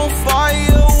 hearts on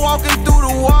fire, walking through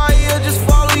the wire, just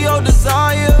follow your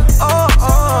desire.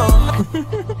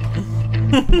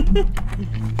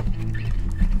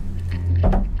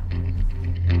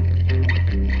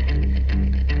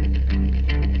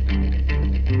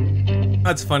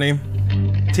 That's funny.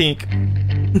 Tink.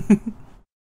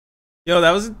 Yo,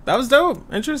 that was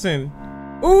dope. Interesting.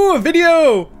 Ooh, a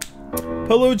video.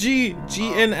 Polo G,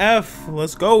 GNF.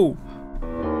 Let's go.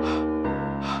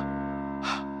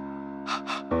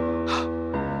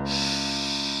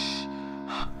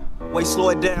 Wait, slow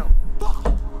it down.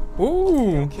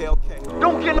 Ooh. Okay.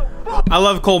 Don't get no fuck. I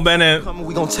love Cole Bennett.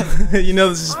 We gon' take You know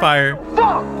this is fire.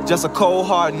 just a cold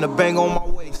heart and a bang on my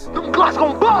waist. Them Glocks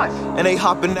gon' buzz. And they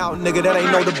hopping out, nigga, that ain't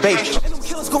no debate. And them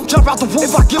killers gon' jump out the roof.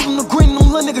 If I give them the green,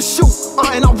 them little niggas shoot.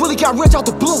 And I really got rich out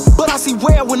the blue. But I see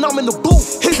red when I'm in the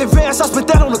booth. His advance, I spent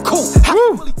that on the coupe. How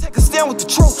you really take a stand with the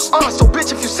troops? So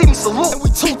bitch, if you see me, salute. And we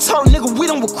two-turn, nigga, we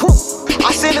don't recruit.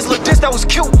 I seen this little dish that was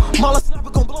cute. Mala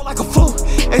snapper gon' blow like a flute.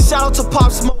 And shout out to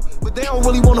Pop Smoke. But they don't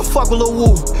really wanna fuck with Lil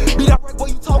Woo. Be direct, boy,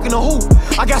 you talking to who?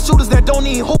 I got shooters that don't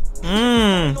need hoop.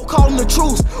 Don't call them the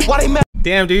truth. Why they mad?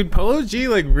 Damn, dude, Polo G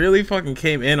like really fucking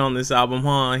came in on this album,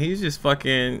 huh? He's just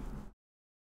fucking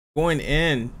going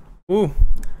in. Ooh,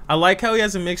 I like how he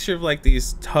has a mixture of like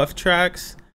these tough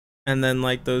tracks and then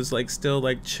like those like still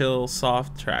like chill,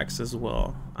 soft tracks as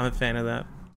well. I'm a fan of that.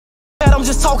 I'm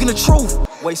just talking the truth.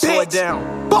 Wait, slow it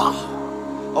down. Bah!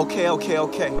 Okay.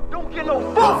 Don't get no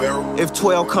fuck. If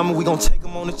 12 coming, we gon' take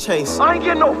them on the chase. I ain't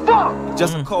getting no fuck.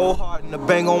 Just a cold heart and a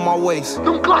bang on my waist.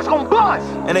 Them Glocks gon' buzz.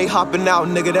 And they hopping out,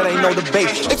 nigga, that ain't no debate.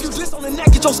 If you diss on the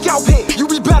neck, get your scalp hit. You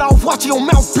be better off watching your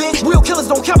mouth, bitch. Real killers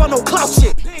don't care about no clout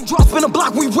shit. They ain't drop in the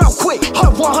block, we real quick.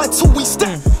 Hunt 1, hunt 2, we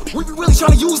step. We be really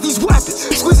trying to use these weapons.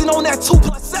 Squeezing on that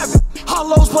 2+7.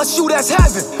 Hollows plus you, that's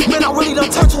heaven. Man, I really done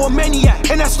turned to a maniac.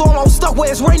 And that storm I'm stuck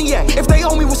where it's rainy at. If they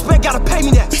owe me respect, gotta pay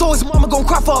me that. So his mama gon'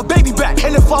 cry for a baby back.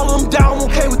 And if all of them down, I'm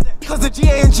okay with that. Cause the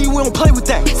G.A.N.G, we don't play with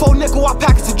that. 4 nickel, I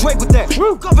package to Drake with that.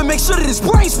 Up and make sure that his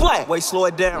brain's flat. Wait, slow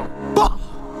it down. Bah!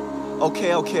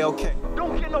 Okay.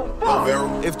 Don't get no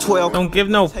fuck. If 12 Don't give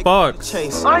no fucks.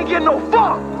 Chase. I ain't getting no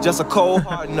fuck. Just a cold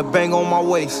heart and a bang on my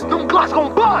waist. Them Glocks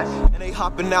gon' buzz. And they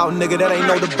hopping out, nigga, that ain't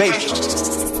no debate.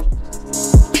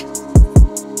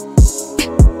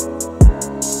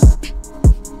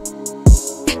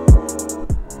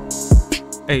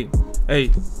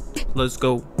 Hey, let's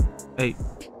go. Hey,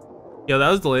 yo, that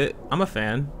was lit. I'm a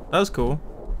fan. That was cool.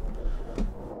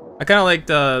 I kind of liked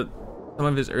some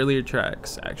of his earlier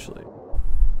tracks, actually.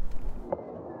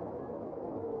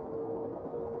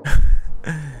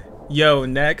 Yo,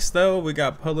 next though, we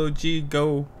got Polo G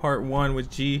Go Part 1 with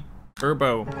G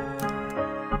Herbo.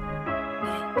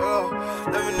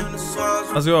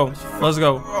 Let's go.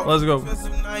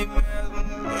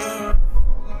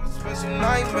 Expensive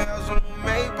nightmares on a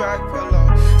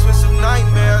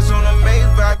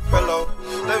Maybach pillow.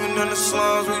 Living in the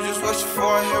slums, we just wishing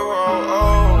for a hero.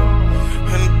 Oh,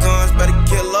 and the guns better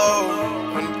get low.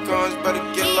 And the guns better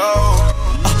get low.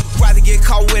 Rather get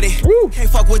caught with it. Woo. Can't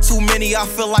fuck with too many, I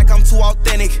feel like I'm too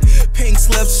authentic. Pink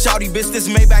slips, shouty bitch, this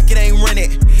Maybach, it ain't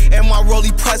rented. And my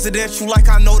rollie presidential like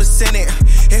I know the Senate.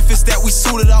 If it's that we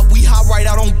suited up, we hop right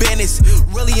out on business.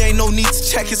 Really ain't no need to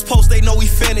check his post, they know we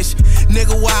finished.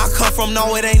 Nigga, where I come from,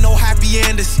 no, it ain't no happy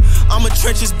enders. I'm a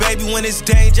trenches, baby, when it's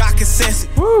danger, I can sense it.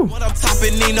 Woo. When I'm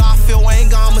topping Nina, I feel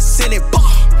anger, I'ma send it.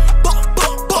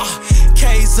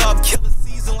 K's up, killer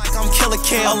season like I'm Killer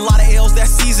Cam. A lot of L's that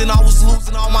season, I was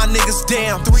losing all my niggas,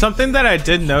 damn. Something that I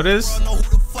did notice,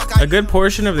 a good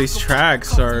portion of these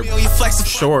tracks are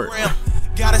short.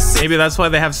 Maybe that's why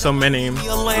they have so many.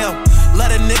 Let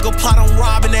a nigga plot on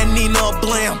robbing that Nina a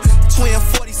blam. Twin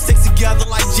 46 together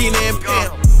like Gina and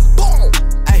Pam. Boom!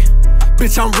 Ay,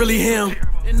 bitch, I'm really him.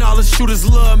 And all the shooters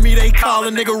love me, they call a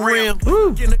nigga Rim.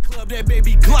 Get in the club, that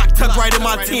baby Glock tucked right in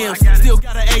my Timbs. Still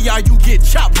got an AR, you get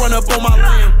chopped, run up on my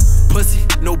limb. Pussy,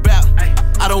 no bap,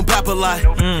 I don't bap a lot.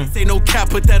 Say no cap,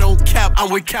 put that on cap,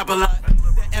 I'm with cap a lot.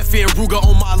 That FN Ruger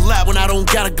on my lap when I don't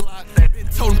got a Glock.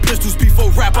 Toting pistols before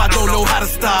rap, I don't know how to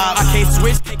stop. I can't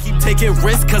switch, can't keep taking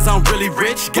risks, cause I'm really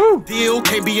rich. Get a deal,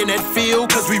 can't be in that field,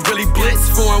 cause we really blitz.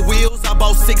 Foreign wheels, I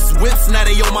bought 6 whips, now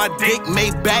they on my dick.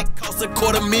 Made back, cost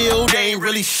 $250,000, they ain't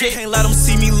really shit. Can't let them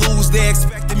see me lose, they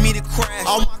expected me to crash.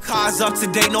 All my cars up to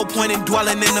date, no point in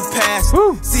dwelling in the past.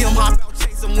 See them hop out,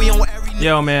 chase them, we on every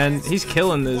Yo, man, he's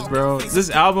killing this, bro. This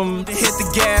album,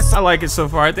 I like it so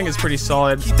far. I think it's pretty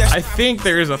solid. I think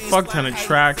there is a fuck ton of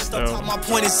tracks, though.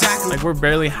 Like, we're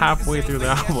barely halfway through the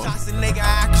album.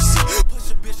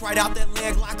 Right out that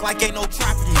leg lock like ain't no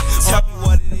trapping me. Tell me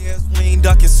what it is, we ain't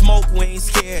ducking smoke, we ain't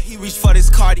scared. He reached for this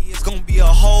Cardi, it's gonna be a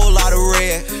whole lot of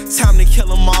red. Time to kill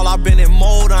them all, I've been in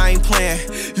mode, I ain't playing.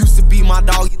 Used to be my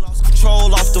dog, he lost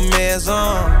control off the meds,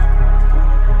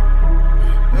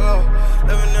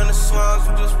 living in the slums,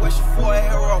 we just wishing for a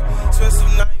hero. Spend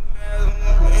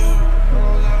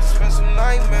some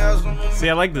nightmares, See,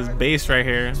 I like this bass right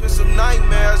here. spend some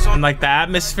nightmares And like the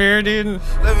atmosphere, dude.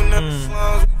 living in the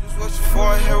slums. Wishing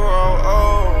for a hero,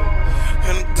 oh.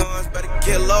 And the guns better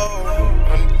get low.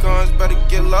 And the guns better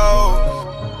get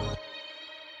low.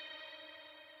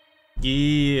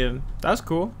 Yeah, that's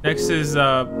cool. Next is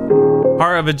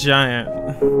Heart of a Giant.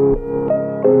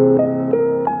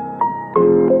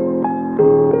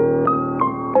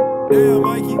 Damn,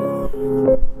 Mikey.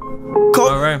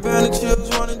 All right. Chills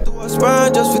running through our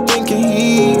spine just for thinking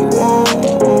he won't.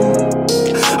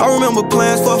 I remember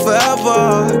plans for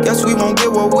forever. Guess we won't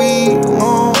get what we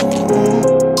want.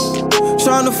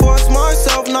 Trying to force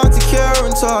myself not to care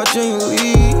until I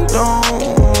genuinely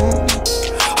don't.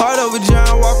 Heart of a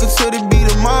giant walking to the beat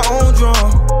of my own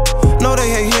drum. No, they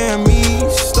hate hearing me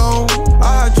stone.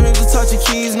 I had dreams of touching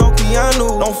keys, no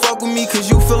piano. Don't fuck with me cause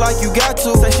you feel like you got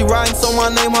to. Say she writing so my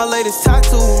name, her latest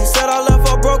tattoo. Said I left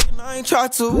her broken, I ain't try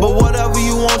to. But whatever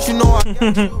you want, you know I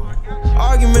got you.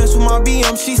 Arguments with my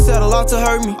BM, she said a lot to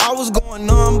hurt me. I was going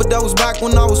numb, but that was back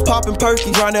when I was popping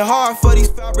perky. Grinding hard for these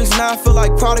fabrics, now I feel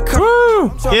like product. Woo!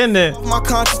 Getting it. My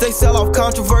conscience, they sell off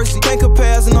controversy. Can't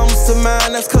compare the numbers to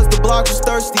mine, that's cause the block was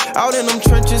thirsty. Out in them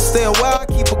trenches, stay a while, I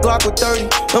keep a Glock with 30.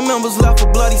 Them members left a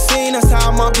bloody scene, that's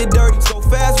how I mobbed it dirty. So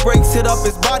fast breaks hit up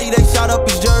his body, they shot up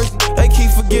his jersey. They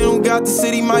keep forgetting who got the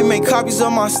city, might make copies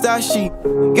of my stash sheet.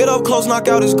 Get up close, knock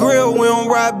out his grill, we don't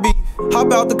ride beef.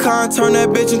 Hop out the car and turn that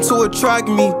bitch into a track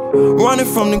meet. Running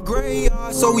from the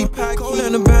graveyard, so we pack cold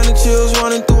and the band of chills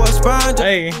running through our spine.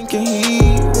 Just thinking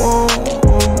he won't.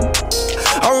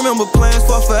 I remember plans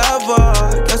for forever.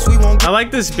 Guess we won't. I like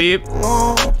this beat.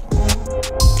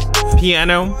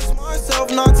 Piano. Myself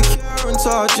not to care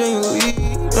until I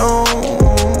genuinely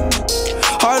don't.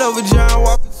 Heart of a giant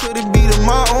walking to the beat of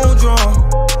my own drum.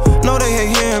 No, they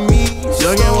hate hearing me.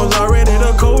 Youngin' was already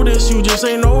the coldest, you just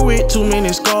ain't know it. Too many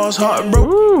scars,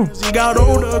 heartbroken. He got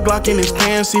older, Glock in his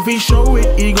pants. If he show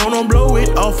it, he gonna blow it.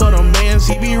 Off of them bands,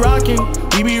 he be rocking,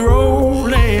 he be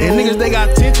rolling. And niggas, they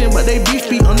got tension, but they beef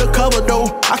be undercover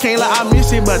though. I can't lie, I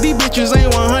miss it, but these bitches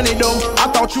ain't 100 though.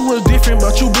 I thought you was different,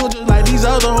 but you built just like these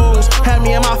other hoes. Had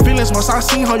me in my feelings once I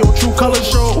seen how your true colors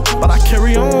show. But I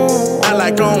carry on, I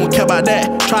like I don't care about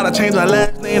that. Try to change my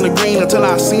last name to green until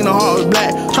I seen the heart was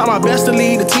black. Try my best to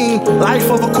lead the team, life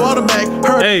of a quarterback.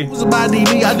 Heard hey, was about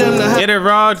DD, I done get it,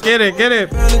 Rod, get it, get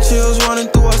it. And the chills running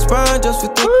through our spine just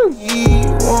for thinking he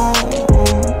won't.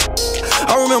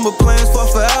 I remember plans for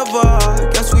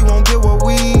forever. Guess we won't get what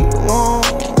we want.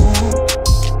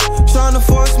 Trying to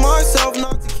force myself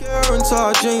not to care until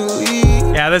I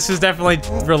genuinely. Yeah, this is definitely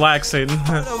relaxing.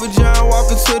 Of a giant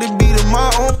walking to the beat of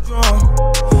my own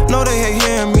drum. No, they hate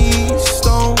hearing me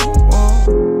stone.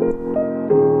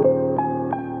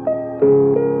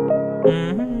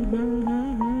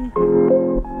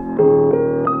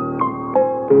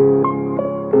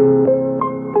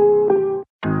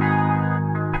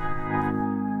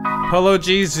 Polo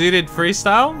G zooted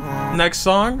freestyle. Next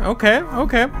song. Okay,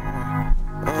 okay.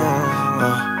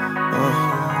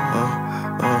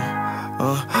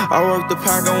 I worked the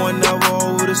pack, I went never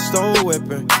over the stove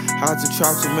whipping. Had to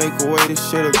trap to make a way, this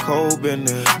shit a cold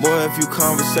business. Boy, if you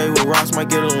conversate with rocks, might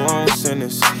get a long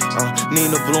sentence.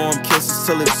 Nina blow him kisses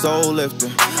till it's soul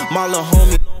lifting. My little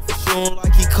homie known for shooting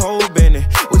like he cold bending.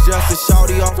 Was just a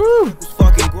shawty off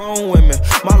fucking grown women.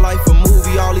 My life a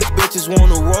movie, all these bitches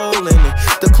wanna roll in it.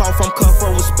 The cloth I'm cut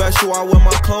from was special, I wear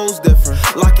my clothes different.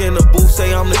 Like in the booth,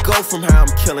 say I'm the go from how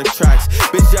I'm killing tracks.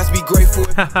 Bitch, just be grateful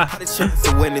if I had a chance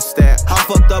to witness that. I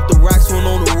fucked up the racks, went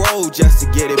on the road just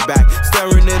to get it back.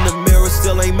 Staring in the mirror,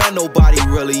 still ain't met nobody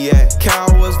really yet. Cal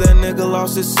was that nigga,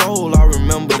 lost his soul, I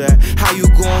remember that. How you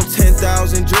go on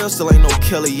 10,000 drills, still ain't no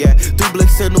killer yet. 3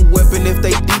 blicks in the whip, and if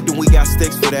they deep, then we got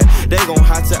sticks for that. They gon'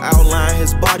 have to outline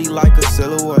his body like a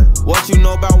silhouette. What you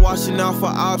know about watching out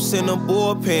for ops in the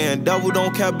bullpen? Devil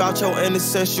don't care about your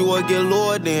innocence, you will get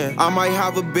lured in. I might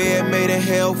have a bed made in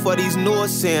hell for these newer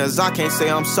sins. I can't say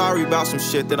I'm sorry about some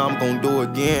shit that I'm gon' do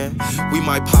again. We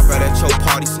might pop out at your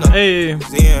party, snuff in.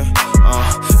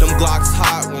 Them Glocks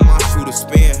hot when my shooter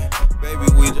spin.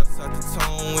 Baby, we just set the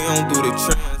tone, we don't do the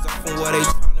trends. I'm from where they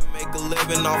tryna make a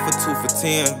living off of 2 for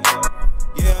 10.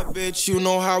 Yeah, bitch, you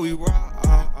know how we rock.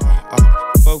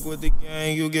 Fuck with the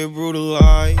gang, you get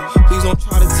brutalized. Please don't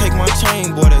try to take my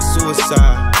chain, boy, that's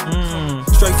suicide.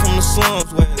 Straight from the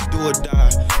slums, where it's do or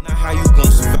die. Now how you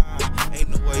gon' survive? Ain't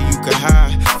no way you can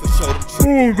hide. For sure the truth.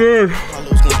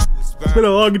 Oh, God. It's been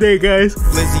a long day, guys.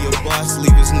 Lizzie, your boss,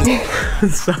 leave his new.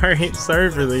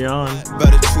 Sorry for the yawn.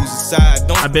 Better choose a side.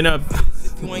 Don't I've been up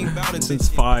you ain't about it since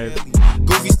 5.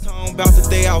 Goofy's talking about the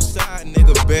day outside,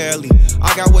 nigga, barely.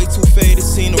 I got way too faded,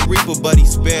 seen a reaper, but he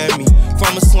spared me.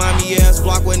 From a slimy ass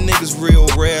block where niggas real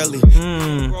rarely.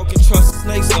 Broken trust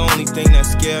snakes, the only thing that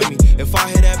scare me. If I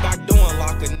hit that back door and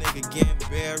lock a nigga, get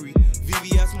buried.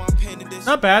 VVS my pen and this.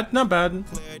 Not bad, not bad.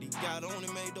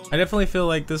 I definitely feel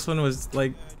like this one was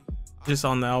like just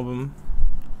on the album.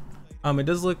 It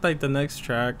does look like the next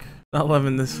track. Not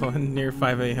loving this one near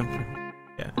 5 a.m.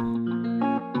 Yeah.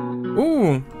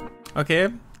 Ooh. Okay.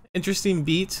 Interesting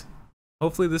beat.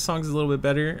 Hopefully this song's a little bit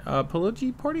better. Polo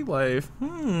G Party Life.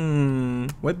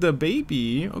 With the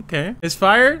baby. Okay. It's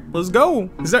fire. Let's go.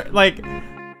 Is that like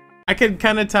I could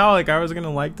kind of tell like I was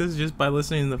gonna like this just by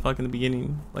listening to the fucking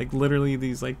beginning. Like literally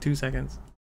these like 2 seconds.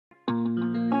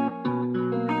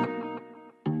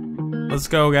 Let's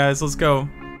go, guys. Let's go.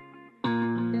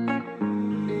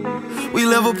 We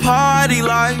live a party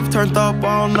life, turned up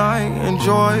all night,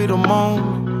 enjoy the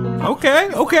moment. Okay,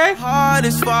 okay.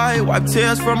 Hardest fight, wipe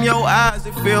tears from your eyes,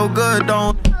 it feel good,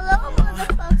 don't it?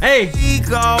 Hey.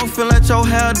 Take off and let your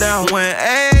hair down when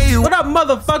hey, what up,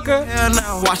 motherfucker?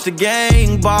 Now. Watch the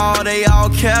gang ball, they all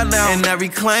care now. And every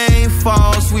claim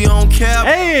false, we don't care.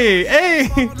 Hey, hey.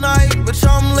 Night, but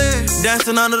I'm lit,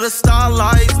 dancing under the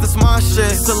starlights, that's my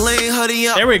shit. Celine hoodie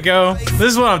up. There we go.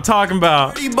 This is what I'm talking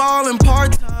about. We ballin'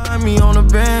 part-time, me on the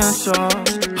bench,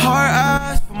 hard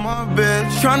eyes for my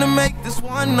bitch. Trying to make this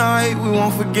one night we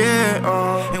won't forget,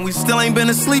 and we still ain't been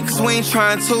asleep cause we ain't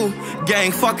trying to.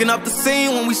 Gang fucking up the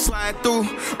scene when we slide through.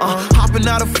 Hopping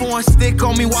out a foreign stick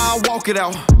on me while I walk it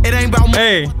out. It ain't about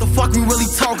me, what the fuck we really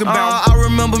talking about? I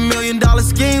remember $1 million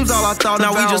schemes, all I thought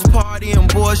now about. We just party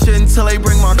and bullshit until they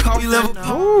bring my car. We live a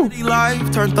party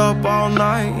life, turned up all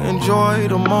night, enjoy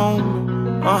the moment.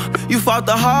 You fought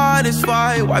the hardest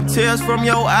fight, wipe tears from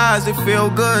your eyes, it feel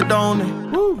good, don't it?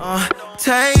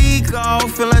 Take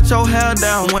off and let your hair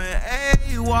down when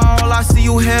AWOL, I see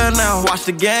you here now. Watch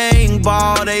the gang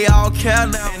ball, they all care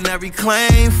now. And every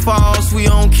claim false, we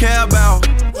don't care about.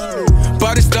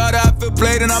 Party started, I feel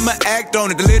played and I'ma act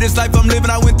on it. The latest life I'm living,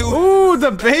 I went through. Ooh,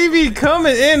 the baby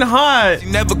coming in hot. She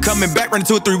never coming back, running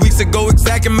 2 or 3 weeks ago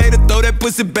exact and made her throw that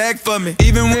pussy back for me.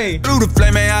 Even when blew the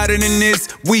flame ain't hotter than this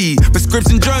weed.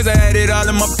 Prescription drugs, I had it all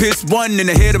in my piss. One in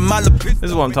the head of my little piss. This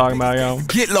is what I'm talking about, yo.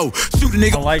 Get low, shoot a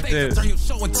nigga. I like this. Turn your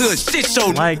show into a shit show.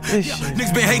 I like this shit.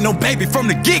 Niggas been hating no baby from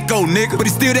the get-go, nigga. But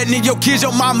it's still that nigga your kids,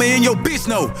 your mama, and your bitch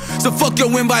know. So fuck your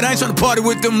invite, I ain't tryna party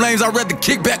with them lames. I'd rather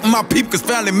kick back with my people, cause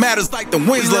family matters like the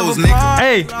Winslows, nigga.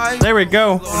 Hey, there we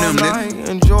go.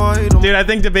 Dude, I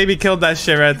think the baby killed that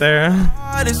shit right there.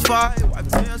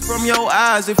 From your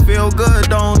eyes, it feel good,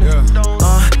 don't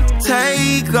it?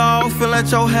 Take off and let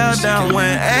your hair down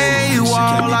when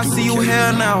AWOL, I see you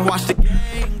here now. Watch the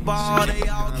gang ball, they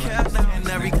all care now. And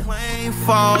every claim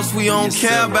false, we don't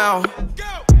care about.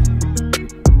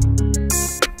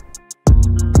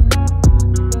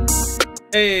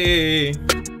 Hey.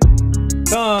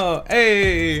 Oh,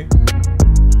 hey.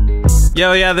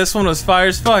 Yo, yeah, this one was fire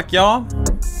as fuck, y'all.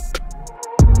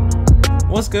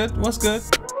 What's good? What's good?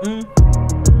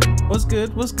 What's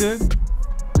good? What's good?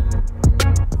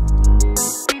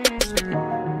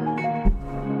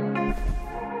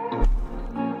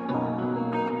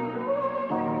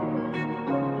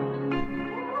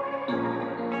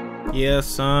 Yeah,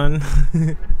 son.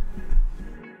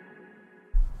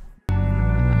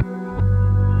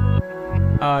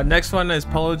 Next one is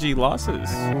Polo G Losses.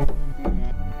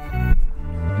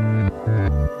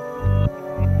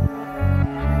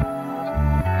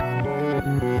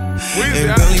 In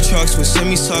Bentley trucks with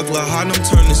semi-suck, La Hotnum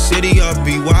turn the city up.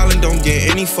 Be wild and don't get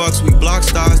any fucks. We block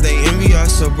stars, they envy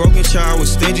us. A broken child with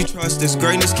stingy trust. This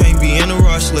greatness can't be in a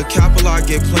rush. Look, Capital, I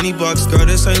get plenty bucks. Girl,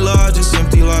 this ain't love, just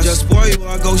empty lust. Just spoil you,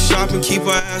 I go shopping, keep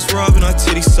her ass rubbing, her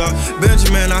titty suck.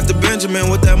 Benjamin after Benjamin,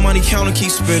 with that money counter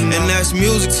keep spinning. And that's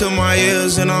music to my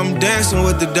ears, and I'm dancing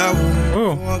with the devil.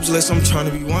 List, I'm trying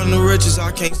to be one of the richest,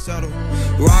 I can't settle.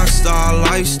 Rockstar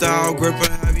lifestyle,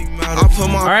 gripping heavy metal. I put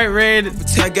my Alright, Raid.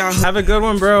 Have a good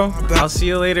one, bro. I'll see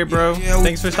you later, bro.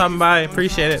 Thanks for stopping by.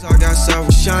 Appreciate it. I got several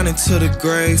shining to the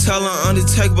grave. Tell her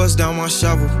undertake bust down my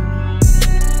shovel.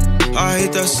 I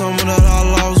hate that summer that I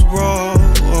lost, bro.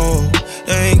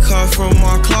 They ain't cut from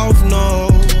my cloth, no.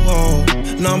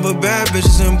 Number bad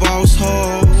bitches and boss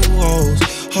hoes.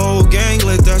 Whole gang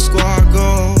let that squad go.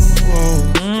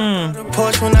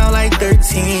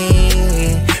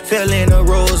 13. Feeling a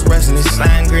rose, resting in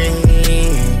slime green.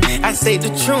 I say the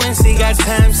truancy got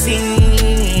time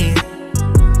seen.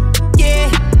 Yeah,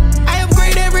 I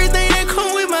upgrade everything that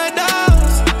come with my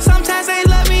dogs. Sometimes they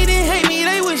love me, then hate me,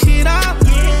 they wish it off.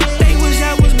 They wish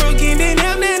I was broken, then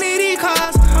have none of these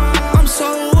cars. I'm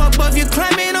so above you,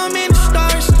 climbing, I'm in the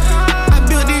stars. I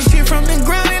built this shit from the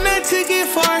ground and I took it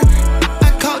far.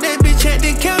 I caught that bitch at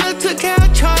the counter, took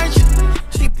out charge.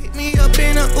 She picked me up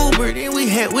in an Uber, then we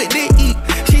had with the eat.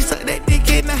 She sucked that dick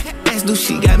in the ass, do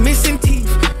she got missing teeth.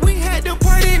 We had the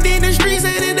party in the streets,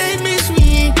 and they miss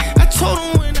me. I told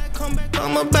them when I come back,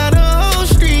 I'm about the whole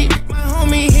street. My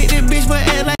homie hit the bitch, but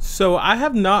act like. So I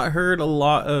have not heard a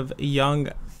lot of Young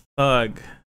Thug.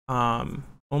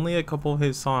 Only a couple of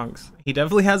his songs. He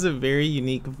definitely has a very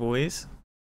unique voice,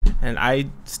 and I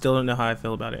still don't know how I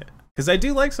feel about it, because I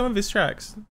do like some of his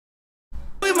tracks.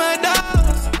 With my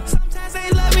dogs, sometimes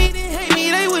they love me, then hate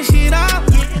me, they wish it off.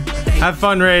 Have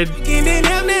fun, Raid.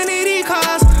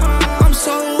 I'm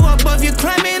so above you,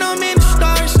 climbing, I'm in the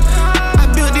stars.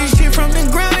 I built this shit from the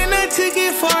ground and I took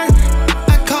it far.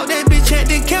 I caught that bitch at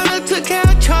the counter, took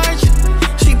out charge.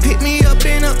 She picked me up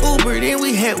in an Uber, then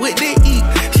we had with the eat.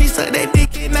 She sucked that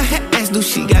dick in the ass, do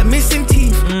she got missing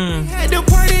teeth. Had the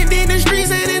party in the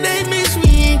streets, and they miss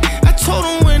me. I told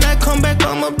them when I come back,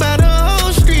 I'm about the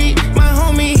whole street. My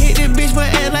homie hit the bitch,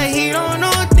 but act like he don't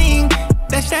know a thing.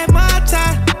 That's that my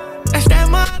tie, that's that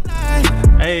my life.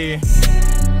 Hey.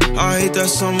 I hate that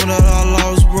summer that I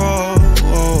lost, bro.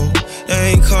 Oh,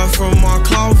 they ain't cut from my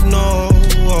cloth, no.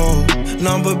 Oh,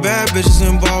 none but bad bitches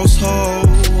and boss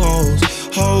hoes.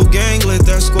 Whole gang let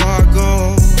that squad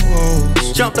go.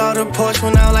 Jumped out the porch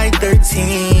when I was like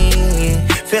 13.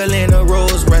 Feeling a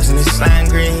rose, resting in slime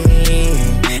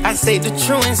green. I say the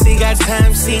truancy got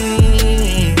time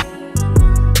seen.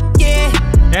 Yeah.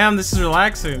 Damn, this is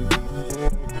relaxing.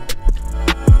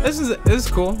 This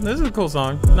is cool. This is a cool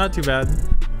song. Not too bad.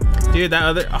 Dude, that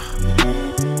other...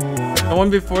 the one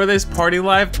before this, Party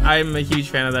Life, I'm a huge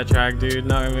fan of that track, dude.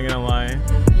 Not even gonna lie.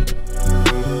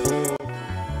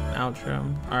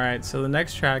 Outro. Alright, so the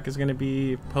next track is gonna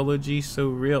be Polo G, So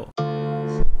Real.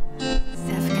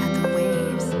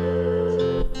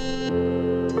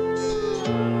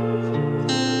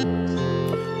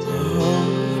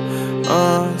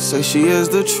 Say she is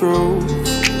the truth.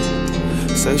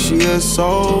 Say she is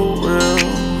so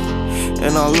real.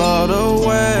 And I love the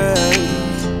way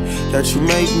that you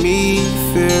make me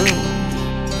feel.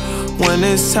 When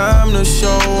it's time to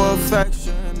show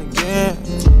affection again,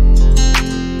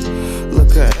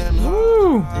 look her in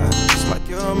her eyes like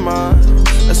you're mine.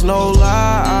 There's no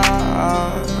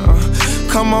lie.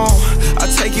 Come on,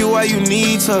 I'll take you where you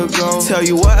need to go. Tell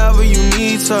you whatever you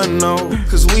need to know.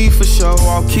 Cause we for sure,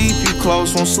 I'll keep you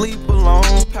close, won't sleep alone.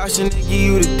 Passionate, give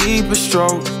you the deepest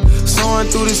strokes. Soaring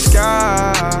through the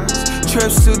skies,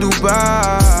 trips to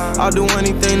Dubai. I'll do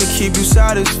anything to keep you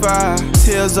satisfied.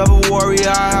 Tears of a warrior,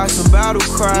 I have some battle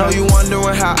cry. Know you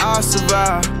wondering how I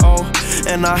survive. Oh,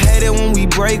 and I hate it when we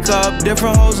break up.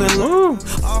 Different hoes and love.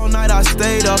 All night I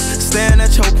stayed up, staring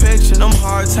at your picture. Them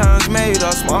hard times made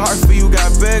us. My heart for you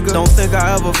got bigger. Don't think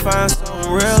I ever find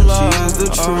something real love. She is the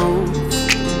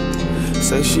truth.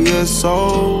 Say she is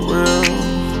so real.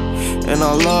 And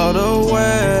I love the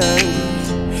way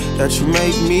that you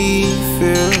make me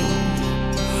feel.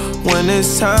 When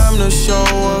it's time to show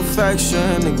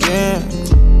affection again,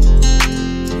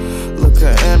 look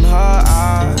her in her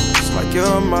eyes like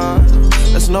you're mine.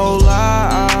 There's no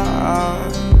lie.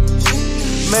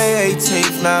 May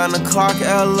 18th, 9 o'clock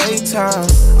LA time.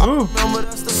 I remember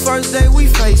that's the first day we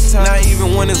FaceTime. Now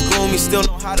even when it's gloomy, still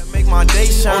know how to make my day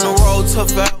shine. On the road to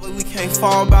forever, we can't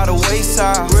fall by the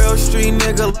wayside. Real street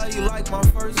nigga, love you like my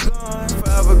first gun.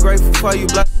 Forever grateful for you,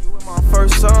 bless me with my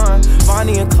first son.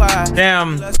 Bonnie and Clyde.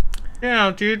 Damn.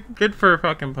 Yeah, dude, good for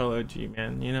fucking Polo G,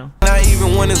 man, you know? Now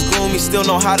even when it's gloomy, still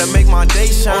know how to make my day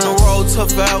shine. On the road to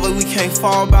forever, we can't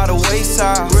fall by the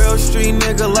wayside. Real street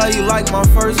nigga, love you like my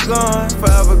first gun.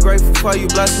 Forever grateful for you,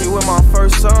 bless me with my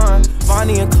first son.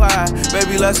 Bonnie and Clyde,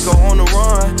 baby, let's go on the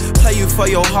run. Play you for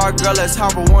your heart, girl, let's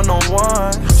hop a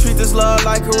one-on-one. Treat this love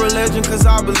like a religion, cause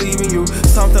I believe in you.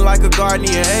 Something like a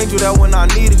guardian angel that when I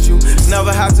needed you.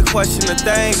 Never have to question a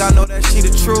thing, I know that she the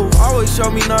truth. Always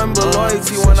show me nothing but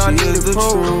loyalty when I need the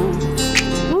truth.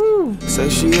 Say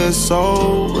she is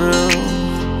so real.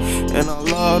 And I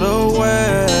love the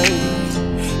way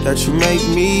that you make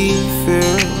me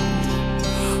feel.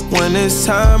 When it's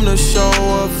time to show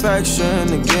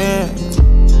affection again,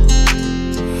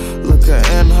 look her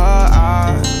in her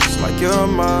eyes like you're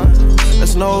mine.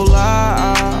 There's no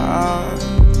lie.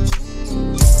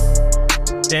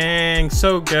 Dang,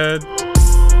 so good.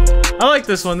 I like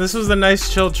this one. This was a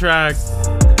nice chill track.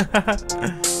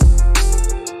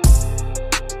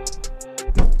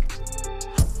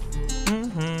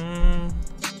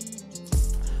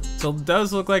 So it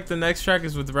does look like the next track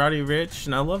is with Roddy Ricch,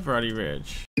 and I love Roddy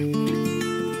Ricch.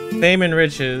 Fame and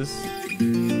Riches.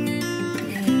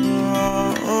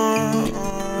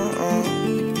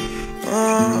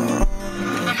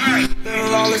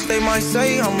 Lawless, they might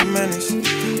say I'm a menace.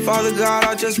 Father God,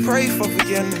 I just pray for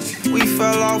forgiveness. We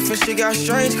fell off and shit got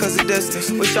strange cause of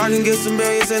distance. Wish I can get some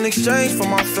millions in exchange for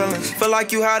my feelings. Feel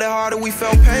like you had it harder, we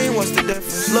felt pain, what's the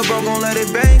difference? Lil' bro gon' let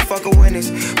it bang, fuck a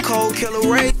witness. Cold killer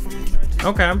rage.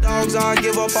 Okay. Dogs, I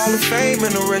give up all the fame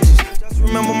and the riches. Just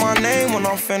remember my name when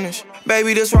I'm finished.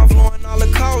 Baby, this rock flowing all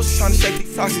the coast. Tryna shake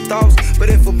these toxic thoughts. But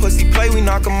if a pussy play, we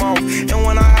knock him off. And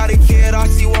when I had a kid, I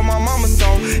see what my mama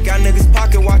saw. Got niggas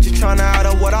pocket watching, tryna add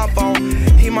up what I bought.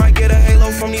 He might get a halo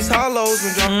from these hollows.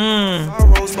 Been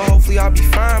sorrows, but hopefully I'll be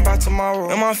fine by tomorrow.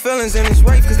 And my feelings in his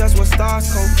rape, cause that's what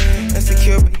stars cope.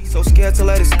 Insecure, but he's so scared to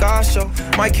let his scars show.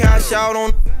 Might cash out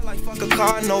on like fuck a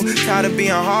car, no. Tired of being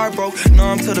heartbroken.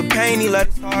 Numb to the pain, he let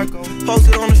his heart go.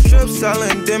 Posted on the strip,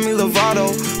 selling Demi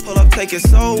Lovato. Pull up, take it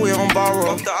so we don't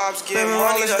borrow. Up the ops, give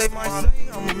money, they might say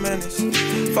I'm a menace.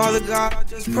 Father God, I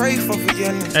just pray for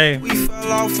forgiveness. Hey. We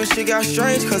fell off and shit got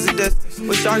strange cause of distance.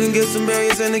 Wish I can get some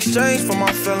millions in exchange for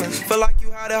my feelings. Feel like you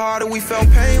had it harder, we felt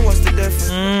pain, what's the difference?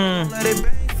 Let it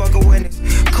bang, fuck a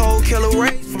witness. Cold killer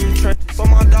rage from the trenches. For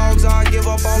my dogs, I give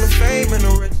up all the fame and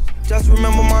the riches. Just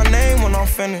remember my name when I'm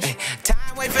finished.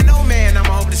 Time wait for no man, I'm a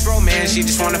hopeless romance. She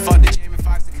just wanna fuck the Jamie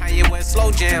Foxx and Kanye West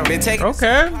slow jam. Been taking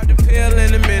the pill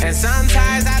in a minute. And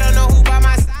sometimes I don't know who by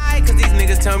my side, cause these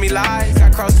niggas tell me lies. I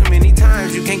crossed too many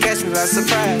times, you can't catch me by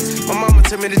surprise. My mama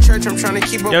took me to church, I'm trying to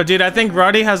keep up. Yo, dude, I think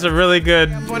Roddy has a really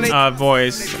good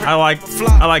voice. I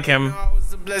like him.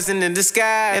 Blessing in the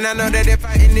sky. And I know that if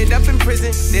I ended up in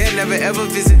prison, they'll never ever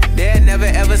visit, they'll never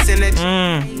ever send a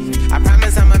I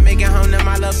promise I'ma make it home to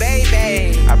my little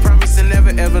baby. I promise to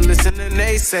never ever listen to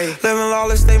they say. Living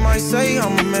lawless, they might say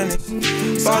I'm a menace.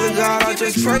 Father God, I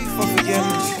just pray for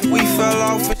forgiveness. We fell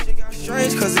off and shit got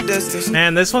strange cause of distance.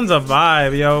 Man, this one's a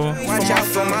vibe, yo.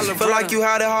 Feel like you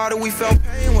had it harder, we felt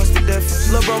pain, what's the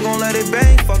difference? Lil' bro gon' let it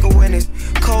bang, fuck a witness.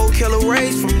 Cold killer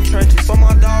rage from the trenches. For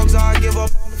my dogs, I give up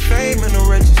all the fame and the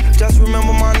riches. Just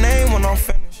remember my name when I'm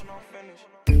finished.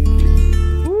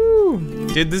 Woo.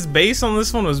 Dude, this bass on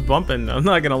this one was bumping, I'm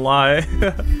not gonna lie.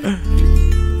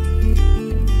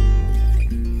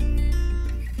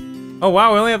 Oh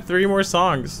wow, we only have 3 more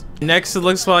songs. Next, it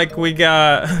looks like we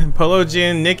got Polo G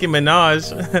and Nicki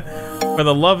Minaj for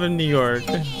The Love in New York.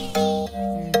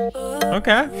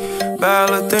 Okay. Bad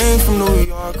little thing from New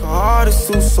York, her heart is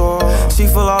too sore. She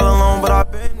feel all alone, but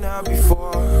I've been there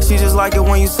before. She just like it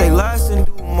when you say less and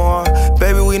do more.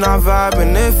 Baby, we not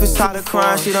vibing if it's time to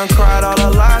cry. She done cried all her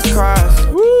last cries.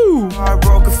 Woo!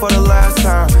 Heartbroken for the last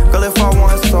time. Girl, if I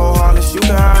want so hard, you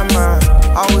can have mine.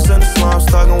 I was in the slums,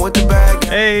 thugging with the bag.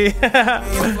 Hey.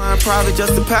 Flying private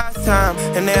just to pass time.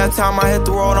 And every time I hit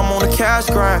the road, I'm on a cash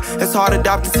grind. It's hard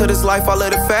adapting to this life, I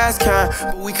let it fast kind.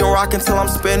 But we can rock until I'm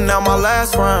spitting out my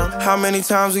last round. How many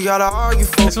times we gotta argue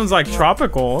for? This one's like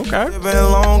tropical, okay. It's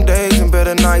been long days and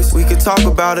better nights. We could talk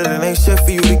about it, it ain't shit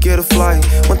for you to get a flight.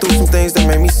 Went through some things that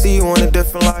made me see you in a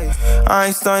different light. I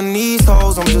ain't stunning these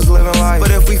hoes, I'm just living life.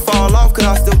 But if we fall off, could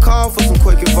I still call for some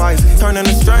quick advice? Turning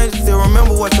to strangers, still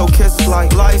remember what your kiss is like.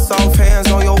 Lights off,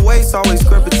 hands on your waist, always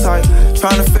grip it tight.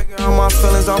 Trying to figure out my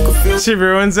feelings, I'm confused. She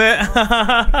ruins it.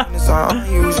 It's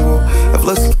unusual. If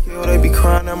looks can kill, they be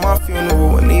crying at my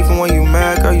funeral. And even when you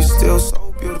mad, girl, you still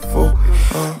so beautiful.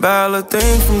 Bad little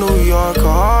thing from New York, her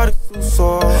heart is too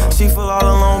sore. She feel all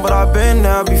alone, but I've been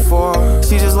there before.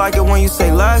 She just like it when you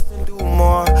say less and do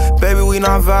more. Baby, we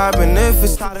not vibing if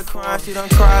it's time to cry. She done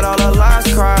cried all her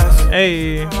last cries.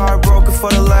 Hey. Heartbroken for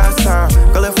the last time.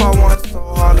 Girl, if I want so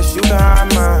hard, you can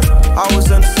have mine. I was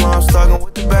in the slums, thugging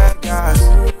with the bad guys.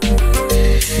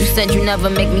 You said you never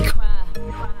make me cry.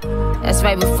 That's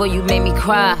right before you made me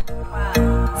cry.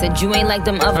 Said you ain't like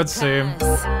them other Let's see.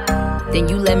 Then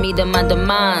you led me to my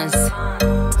demise.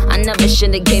 I never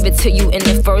should've gave it to you in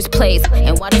the first place.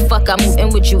 And why the fuck I moved in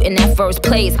with you in that first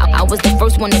place? I was the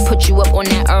first one to put you up on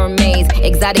that Hermes.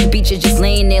 Exotic beaches just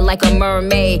laying there like a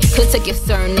mermaid. Could've took your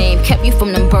surname, kept you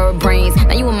from them bird brains.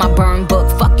 Now you in my burn book,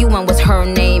 fuck you and what's her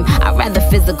name? I'd rather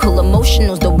physical,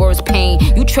 emotional's the worst pain.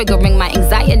 You triggering my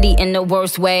anxiety in the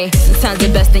worst way. Sometimes the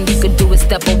best thing you could do is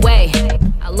step away.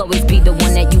 I'll always be the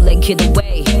one that you let get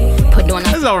away. Put on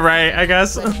It's alright, I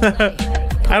guess.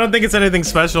 I don't think it's anything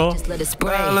special.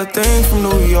 Bad little thing from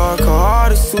New York, her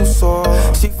heart is too sore.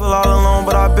 She feel all alone,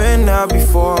 but I've been there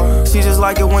before. She just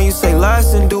like it when you say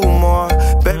less and do more.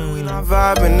 Baby, we not My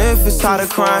vibe, and if it's tired of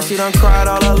crying, she done cried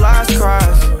all her last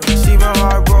cries. She been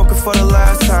heartbroken for the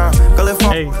last time. Girl, if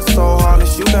I work so hard,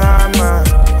 you can hide mine.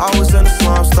 I was in the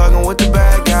slums, thugging with the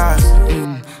bad guys.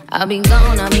 I'll be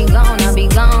gone, I'll be gone, I'll be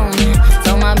gone.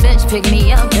 So my bitch pick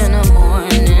me up in the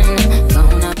morning.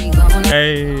 Gone, I'll be gone.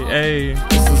 Hey, hey.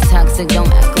 This is toxic,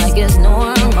 don't act like it's normal.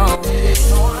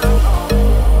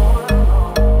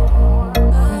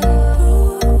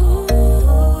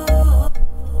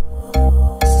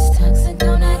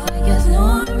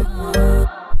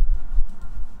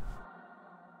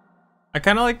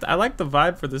 I like the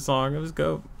vibe for the song. It was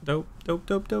dope.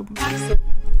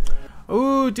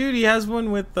 Oh, dude, he has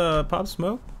one with Pop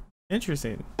Smoke.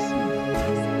 Interesting.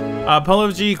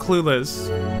 Polo G, Clueless.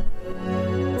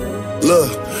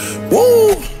 Look,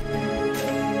 woo.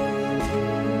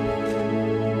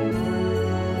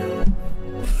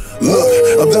 Look,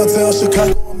 I'm downtown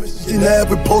Chicago. Nab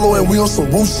with Polo and we on some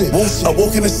woo shit. I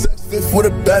walk in the sex fifth with a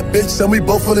bad bitch and we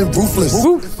both feeling ruthless.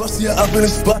 If I see her up in the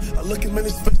spot, I look him in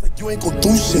his face like you ain't gon'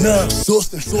 do shit.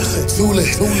 Sourcing, tooling,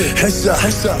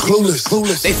 headshot,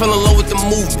 clueless. They fell in love with the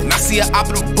movement. I see her up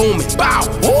and booming. Bow.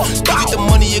 Get the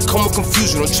money, it come with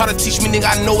confusion. Don't try to teach me,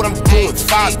 nigga, I know what I'm doing.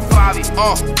 Favi,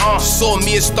 saw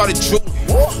me and started drooling.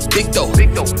 Big dough,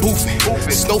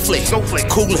 boofing, snowflake,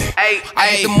 coolin'. I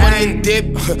hit the money and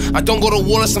dip. I don't go to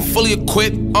war unless I'm fully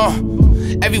equipped.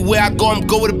 Everywhere I go, I'm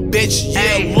go with a bitch.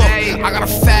 Yeah, look, I got a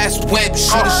fast whip.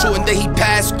 Short and then he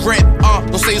pass grip.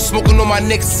 Don't say you smoking on my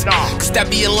niggas, cause that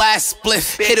be your last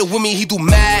spliff. Hit it with me, he do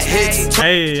mad hits.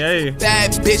 Hey.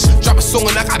 Bad bitch, drop a song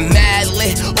and I got mad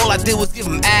lit. All I did was give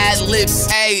him ad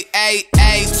libs. Hey,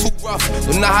 too rough,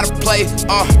 don't know how to play.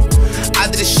 I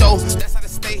did a show, that's how to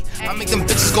stay. I make them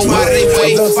bitches go out of their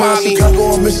way. I'm downtown Chicago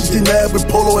on Mississippi Nab with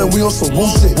Polo and we on some woo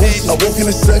shit. I walk in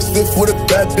the sex fifth with a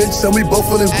bad bitch and we both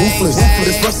feeling ruthless.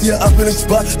 If I see her up in the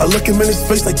spot, I look him in his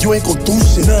face like you ain't gon' do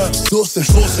shit. Sourcing,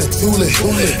 tooling,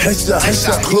 headshot,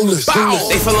 clueless.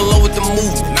 They fell in love with the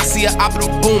movement. I see her up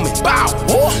and booming. Bow.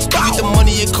 Get the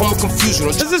money, it come with confusion.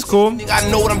 This is cool. I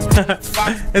know what I'm doing.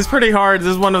 It's pretty hard.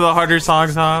 This is one of the harder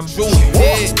songs, huh?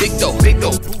 Big dough.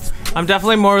 I'm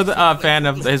definitely more a fan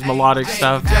of his melodic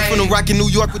stuff. From the rock in New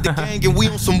York with the gang and we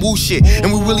on some woo shit.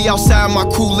 And we really outside, my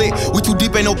crew lit. We too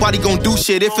deep, ain't nobody gon' do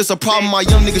shit. If it's a problem, my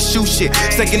young niggas shoot shit.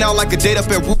 Staking out like a date up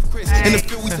at Roof Chris. In the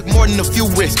field, we took more than a few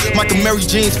risks. Michael Mary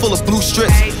jeans full of blue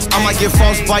strips. I might get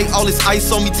frostbite, all this ice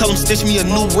on me, tell him stitch me a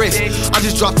new wrist. I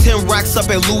just dropped 10 racks up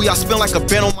at Louis, I spend like a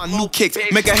band on my new kicks.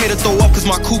 Make a hater throw up cause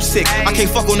my coupe sick. I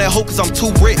can't fuck on that hoe cause I'm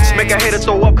too rich. Make a hater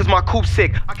throw up cause my coupe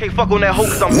sick. I can't fuck on that hoe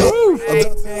cause I'm too rich.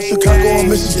 Chicago on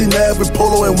Mississippi Nab with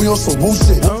Polo and we on some woo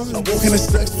shit. I walk in the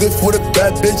sex fifth with a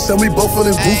bad bitch and we both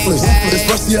feeling ruthless. If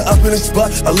I see her up in the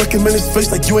spot, I look him in his face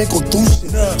like you ain't gon' do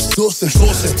shit. Sourcing,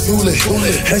 tooling,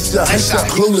 headshot,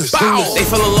 clueless. They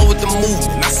fell in love with the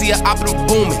movement. I see her up and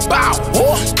booming. Bow.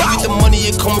 Get the money,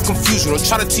 it come with confusion. Don't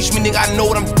try to teach me, nigga, I know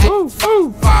what I'm doing.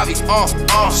 Favi,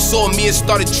 saw me and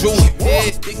started drooling.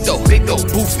 Big dough,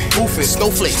 boofing,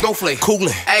 snowflake, coolin'.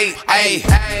 Hey.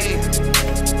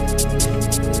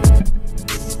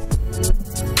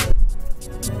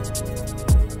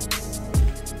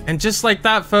 And just like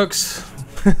that, folks,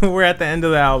 we're at the end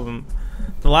of the album.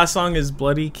 The last song is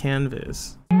Bloody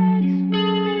Canvas.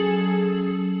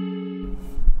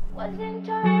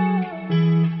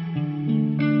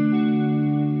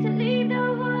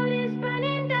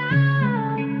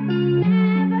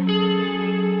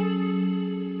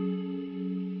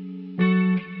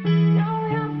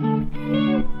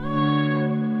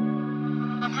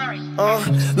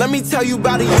 Let me tell you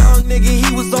about a young nigga,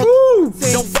 he was on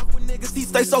Don't fuck with niggas, he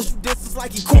stay social distance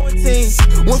like he quarantined.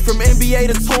 Went from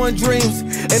NBA to torn dreams,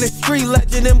 and a street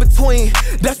legend in between.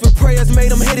 Desperate prayers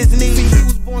made him hit his knees. He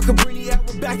was born Cabrini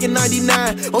Albert back in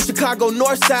 99 on Chicago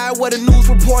North Side where the news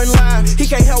reporting live. He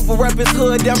can't help but rep his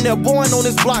hood, damn near born on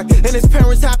his block. And his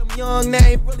parents had him young, they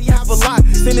ain't really have a lot.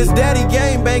 Seen his daddy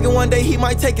game banging, one day he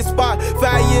might take his spot.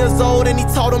 5 years old and he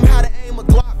taught him how to aim a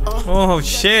Glock. Oh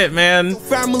shit, man,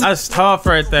 that's tough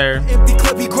right there. Empty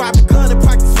clip, he grabbed a gun and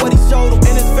practiced what he showed him.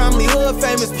 And his family hood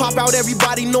famous, pop out,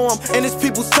 everybody know him. And his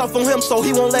people tough on him, so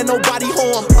he won't let nobody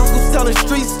harm him. Uncle's telling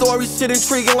street stories, shit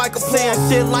intriguing like a plan.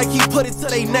 Shit like he put it to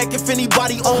their neck if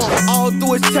anybody on him. All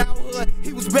through his childhood,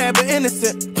 he was bad but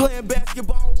innocent. Playing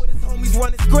basketball with his homies,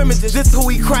 running scrimmages. This who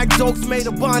he cracked jokes, made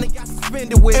a bond and got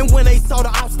suspended with. And when they saw the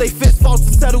ops, they fist fought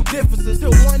to settle differences.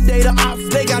 Till one day the ops,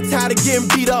 they got tired of getting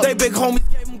beat up. They big homies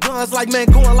gave him guns like man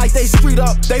going like they street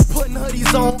up. They putting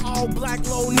hoodies on, all black,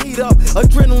 low need up.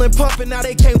 Adrenaline pumping, now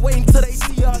they can't wait until they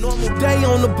see us. Normal day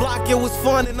on the block, it was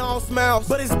fun and all smiles.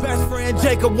 But his best friend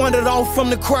Jacob wandered off from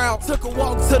the crowd. Took a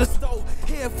walk to the stove,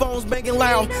 headphones banging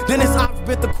loud. Then his ops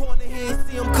bit the corner, ain't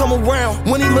see him come around.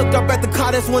 When he looked up at the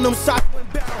car, that's when them shots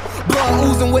went down. Blood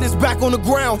oozing with his back on the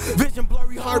ground. Vision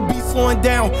blurry, heartbeat slowing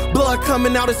down. Blood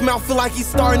coming out his mouth, feel like he's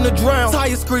starting to drown.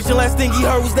 Tires screeching, last thing he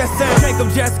heard was that sound. Jacob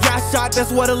just got shot,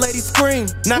 that's what a lady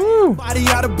screamed. Now body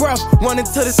out of breath, running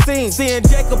to the scene. Seeing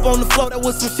Jacob on the floor, that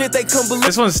was some shit they couldn't believe.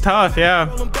 This one's tough, yeah.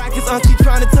 Back, his auntie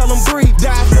trying to tell him breathe.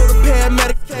 Died for the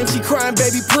paramedics came, she crying,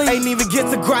 baby please. Ain't even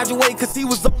get to graduate cause he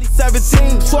was only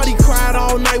 17. Shorty cried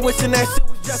all night, wishing that shit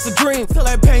was just a dream. Till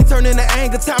that pain turned into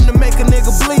anger, time to make a nigga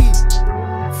bleed.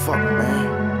 Fuck,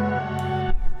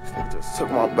 man. This nigga just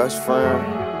took my best friend.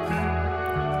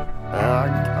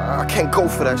 Man, I can't go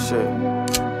for that shit.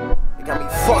 It got me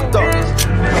fucked up.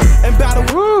 And battle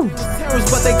terrorists,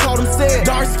 but they called him said.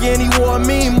 Dark skin, he wore a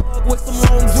mean mug with some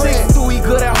long dreads. So he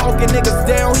good at hawking niggas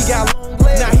down, he got long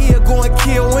legs. Now he'll go and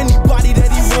kill anybody that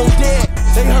he won't dead.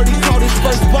 They heard he caught his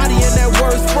first body in that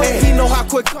word spread. He know how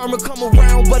quick karma come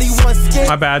around, but he wasn't scared.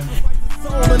 My bad.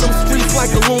 In them streets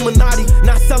like Illuminati,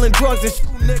 not selling drugs and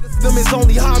shooting niggas, them his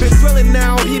only hobby. Drilling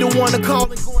now, he the one to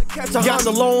call and go and catch a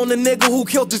Honda low on the nigga who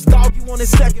killed his dog, you on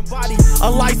his second body. A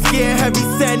light-skinned,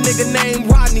 heavy-set nigga named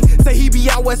Rodney. Say he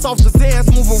be out west off the Zans,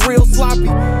 moving real sloppy.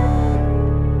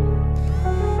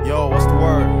 Yo, what's the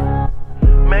word?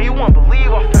 Man, you won't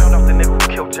believe I found out the nigga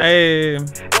who killed Jay. Hey.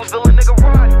 It was the little nigga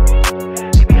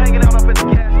Rodney. He be hanging out up at the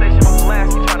gas station on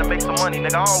Pulaski trying to make some money.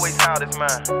 Nigga, I always held his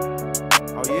mind.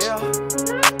 Oh yeah?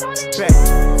 Bet.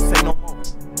 Say no more.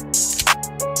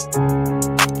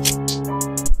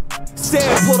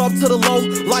 Said put up to the low,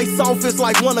 lights off, it's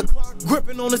like 1 o'clock.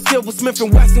 Gripping on the Silver Smith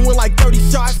 & Wesson with like 30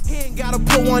 shots. He ain't gotta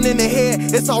put one in the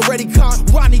head, it's already caught.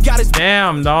 Rodney got his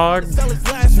damn dog. Sell his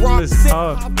last rock. This is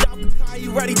tough. He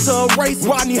ready to erase.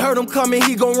 Rodney heard him coming,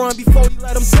 he gon' run before he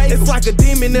let him take. It's like a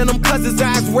demon in him, cause his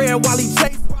eyes red while he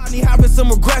chase. Rodney having some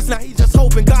regrets, now he just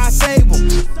hoping God save him.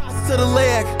 Shots to the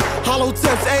leg, hollow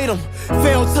tips ate him.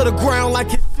 Fell to the ground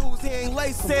like his shoes, he ain't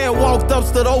laced. Said walked up,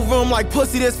 stood over him like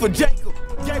pussy, this for Jacob.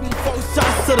 Gave him 4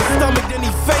 shots to the stomach, then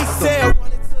he faced him. Said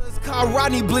running to his car,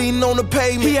 Rodney bleeding on the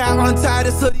pavement. He had untied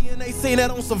his hoodie and they seen that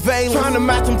on surveillance. Trying to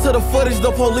match him to the footage,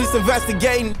 the police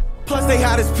investigating. Plus they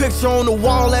had his picture on the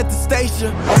wall at the station.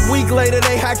 A week later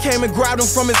they had came and grabbed him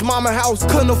from his mama house.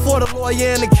 Couldn't afford a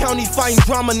lawyer in the county fighting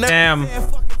drama now. Damn.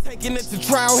 Taking it to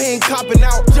trial, he ain't copping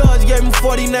out. Judge gave him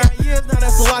 49 years, now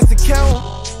that's a lot to count.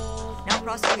 Now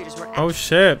prosecutors were oh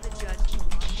shit. The judge to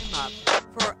lock him up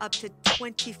for up to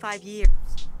 25 years.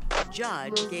 The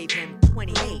judge gave him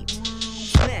 28.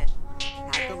 Smith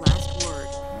had the last word.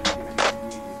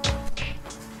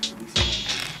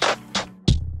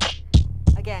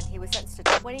 Again, he was sentenced to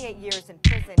 28 years in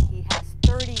prison. He has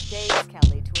 30 days,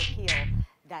 Kelly, to appeal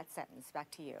that sentence.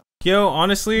 Back to you. Yo,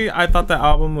 honestly, I thought the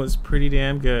album was pretty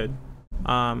damn good.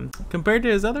 Compared to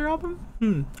his other album,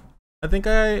 I think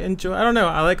I enjoy. I don't know.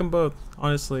 I like them both.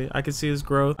 Honestly, I could see his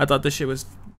growth. I thought this shit was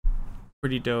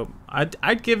pretty dope.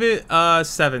 I'd give it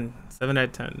 7 out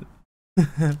of 10.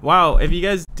 Wow, if you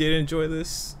guys did enjoy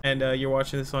this and you're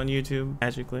watching this on YouTube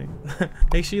magically,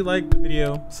 make sure you like the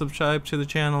video, subscribe to the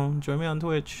channel, join me on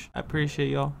Twitch. I appreciate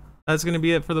y'all. That's gonna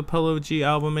be it for the Polo G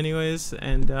album anyways,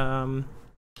 and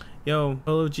yo,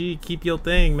 Polo G, keep your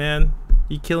thing, man.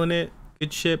 You killing it.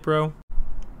 Good shit, bro.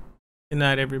 Good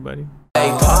night, everybody. Hey,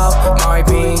 pop, my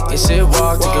bean, and shit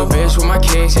walk. Take a bitch with my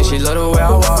kicks, and she love the way I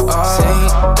walk.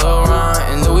 Say, Laurent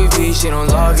and Louis V, she don't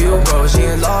love you, bro. She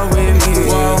in love with me.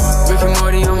 Whoa, Rick and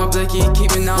Morty on my blicky,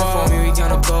 keep it on for me. We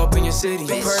gonna blow up in your city.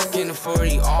 Perk getting a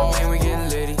 40, oh man, we getting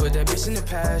litty. Put that bitch in the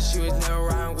past, she was never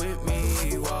around with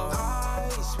me. Whoa.